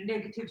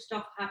negative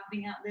stuff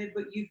happening out there,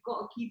 but you've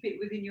got to keep it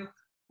within your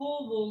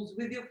four walls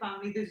with your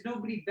family. There's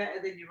nobody better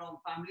than your own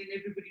family, and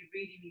everybody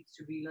really needs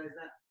to realize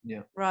that.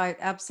 Yeah. Right,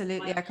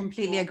 absolutely. I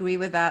completely agree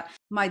with that.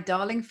 My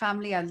darling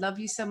family, I love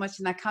you so much,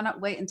 and I cannot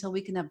wait until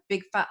we can have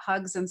big fat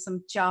hugs and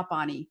some char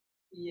pani.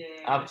 Yeah,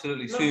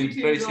 absolutely. Love Soon, you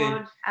too, very soon.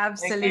 George.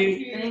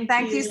 Absolutely. Thank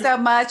Thank you you. so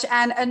much.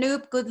 And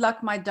Anoop, good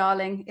luck, my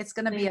darling. It's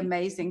going to be Thank you.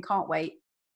 amazing. Can't wait.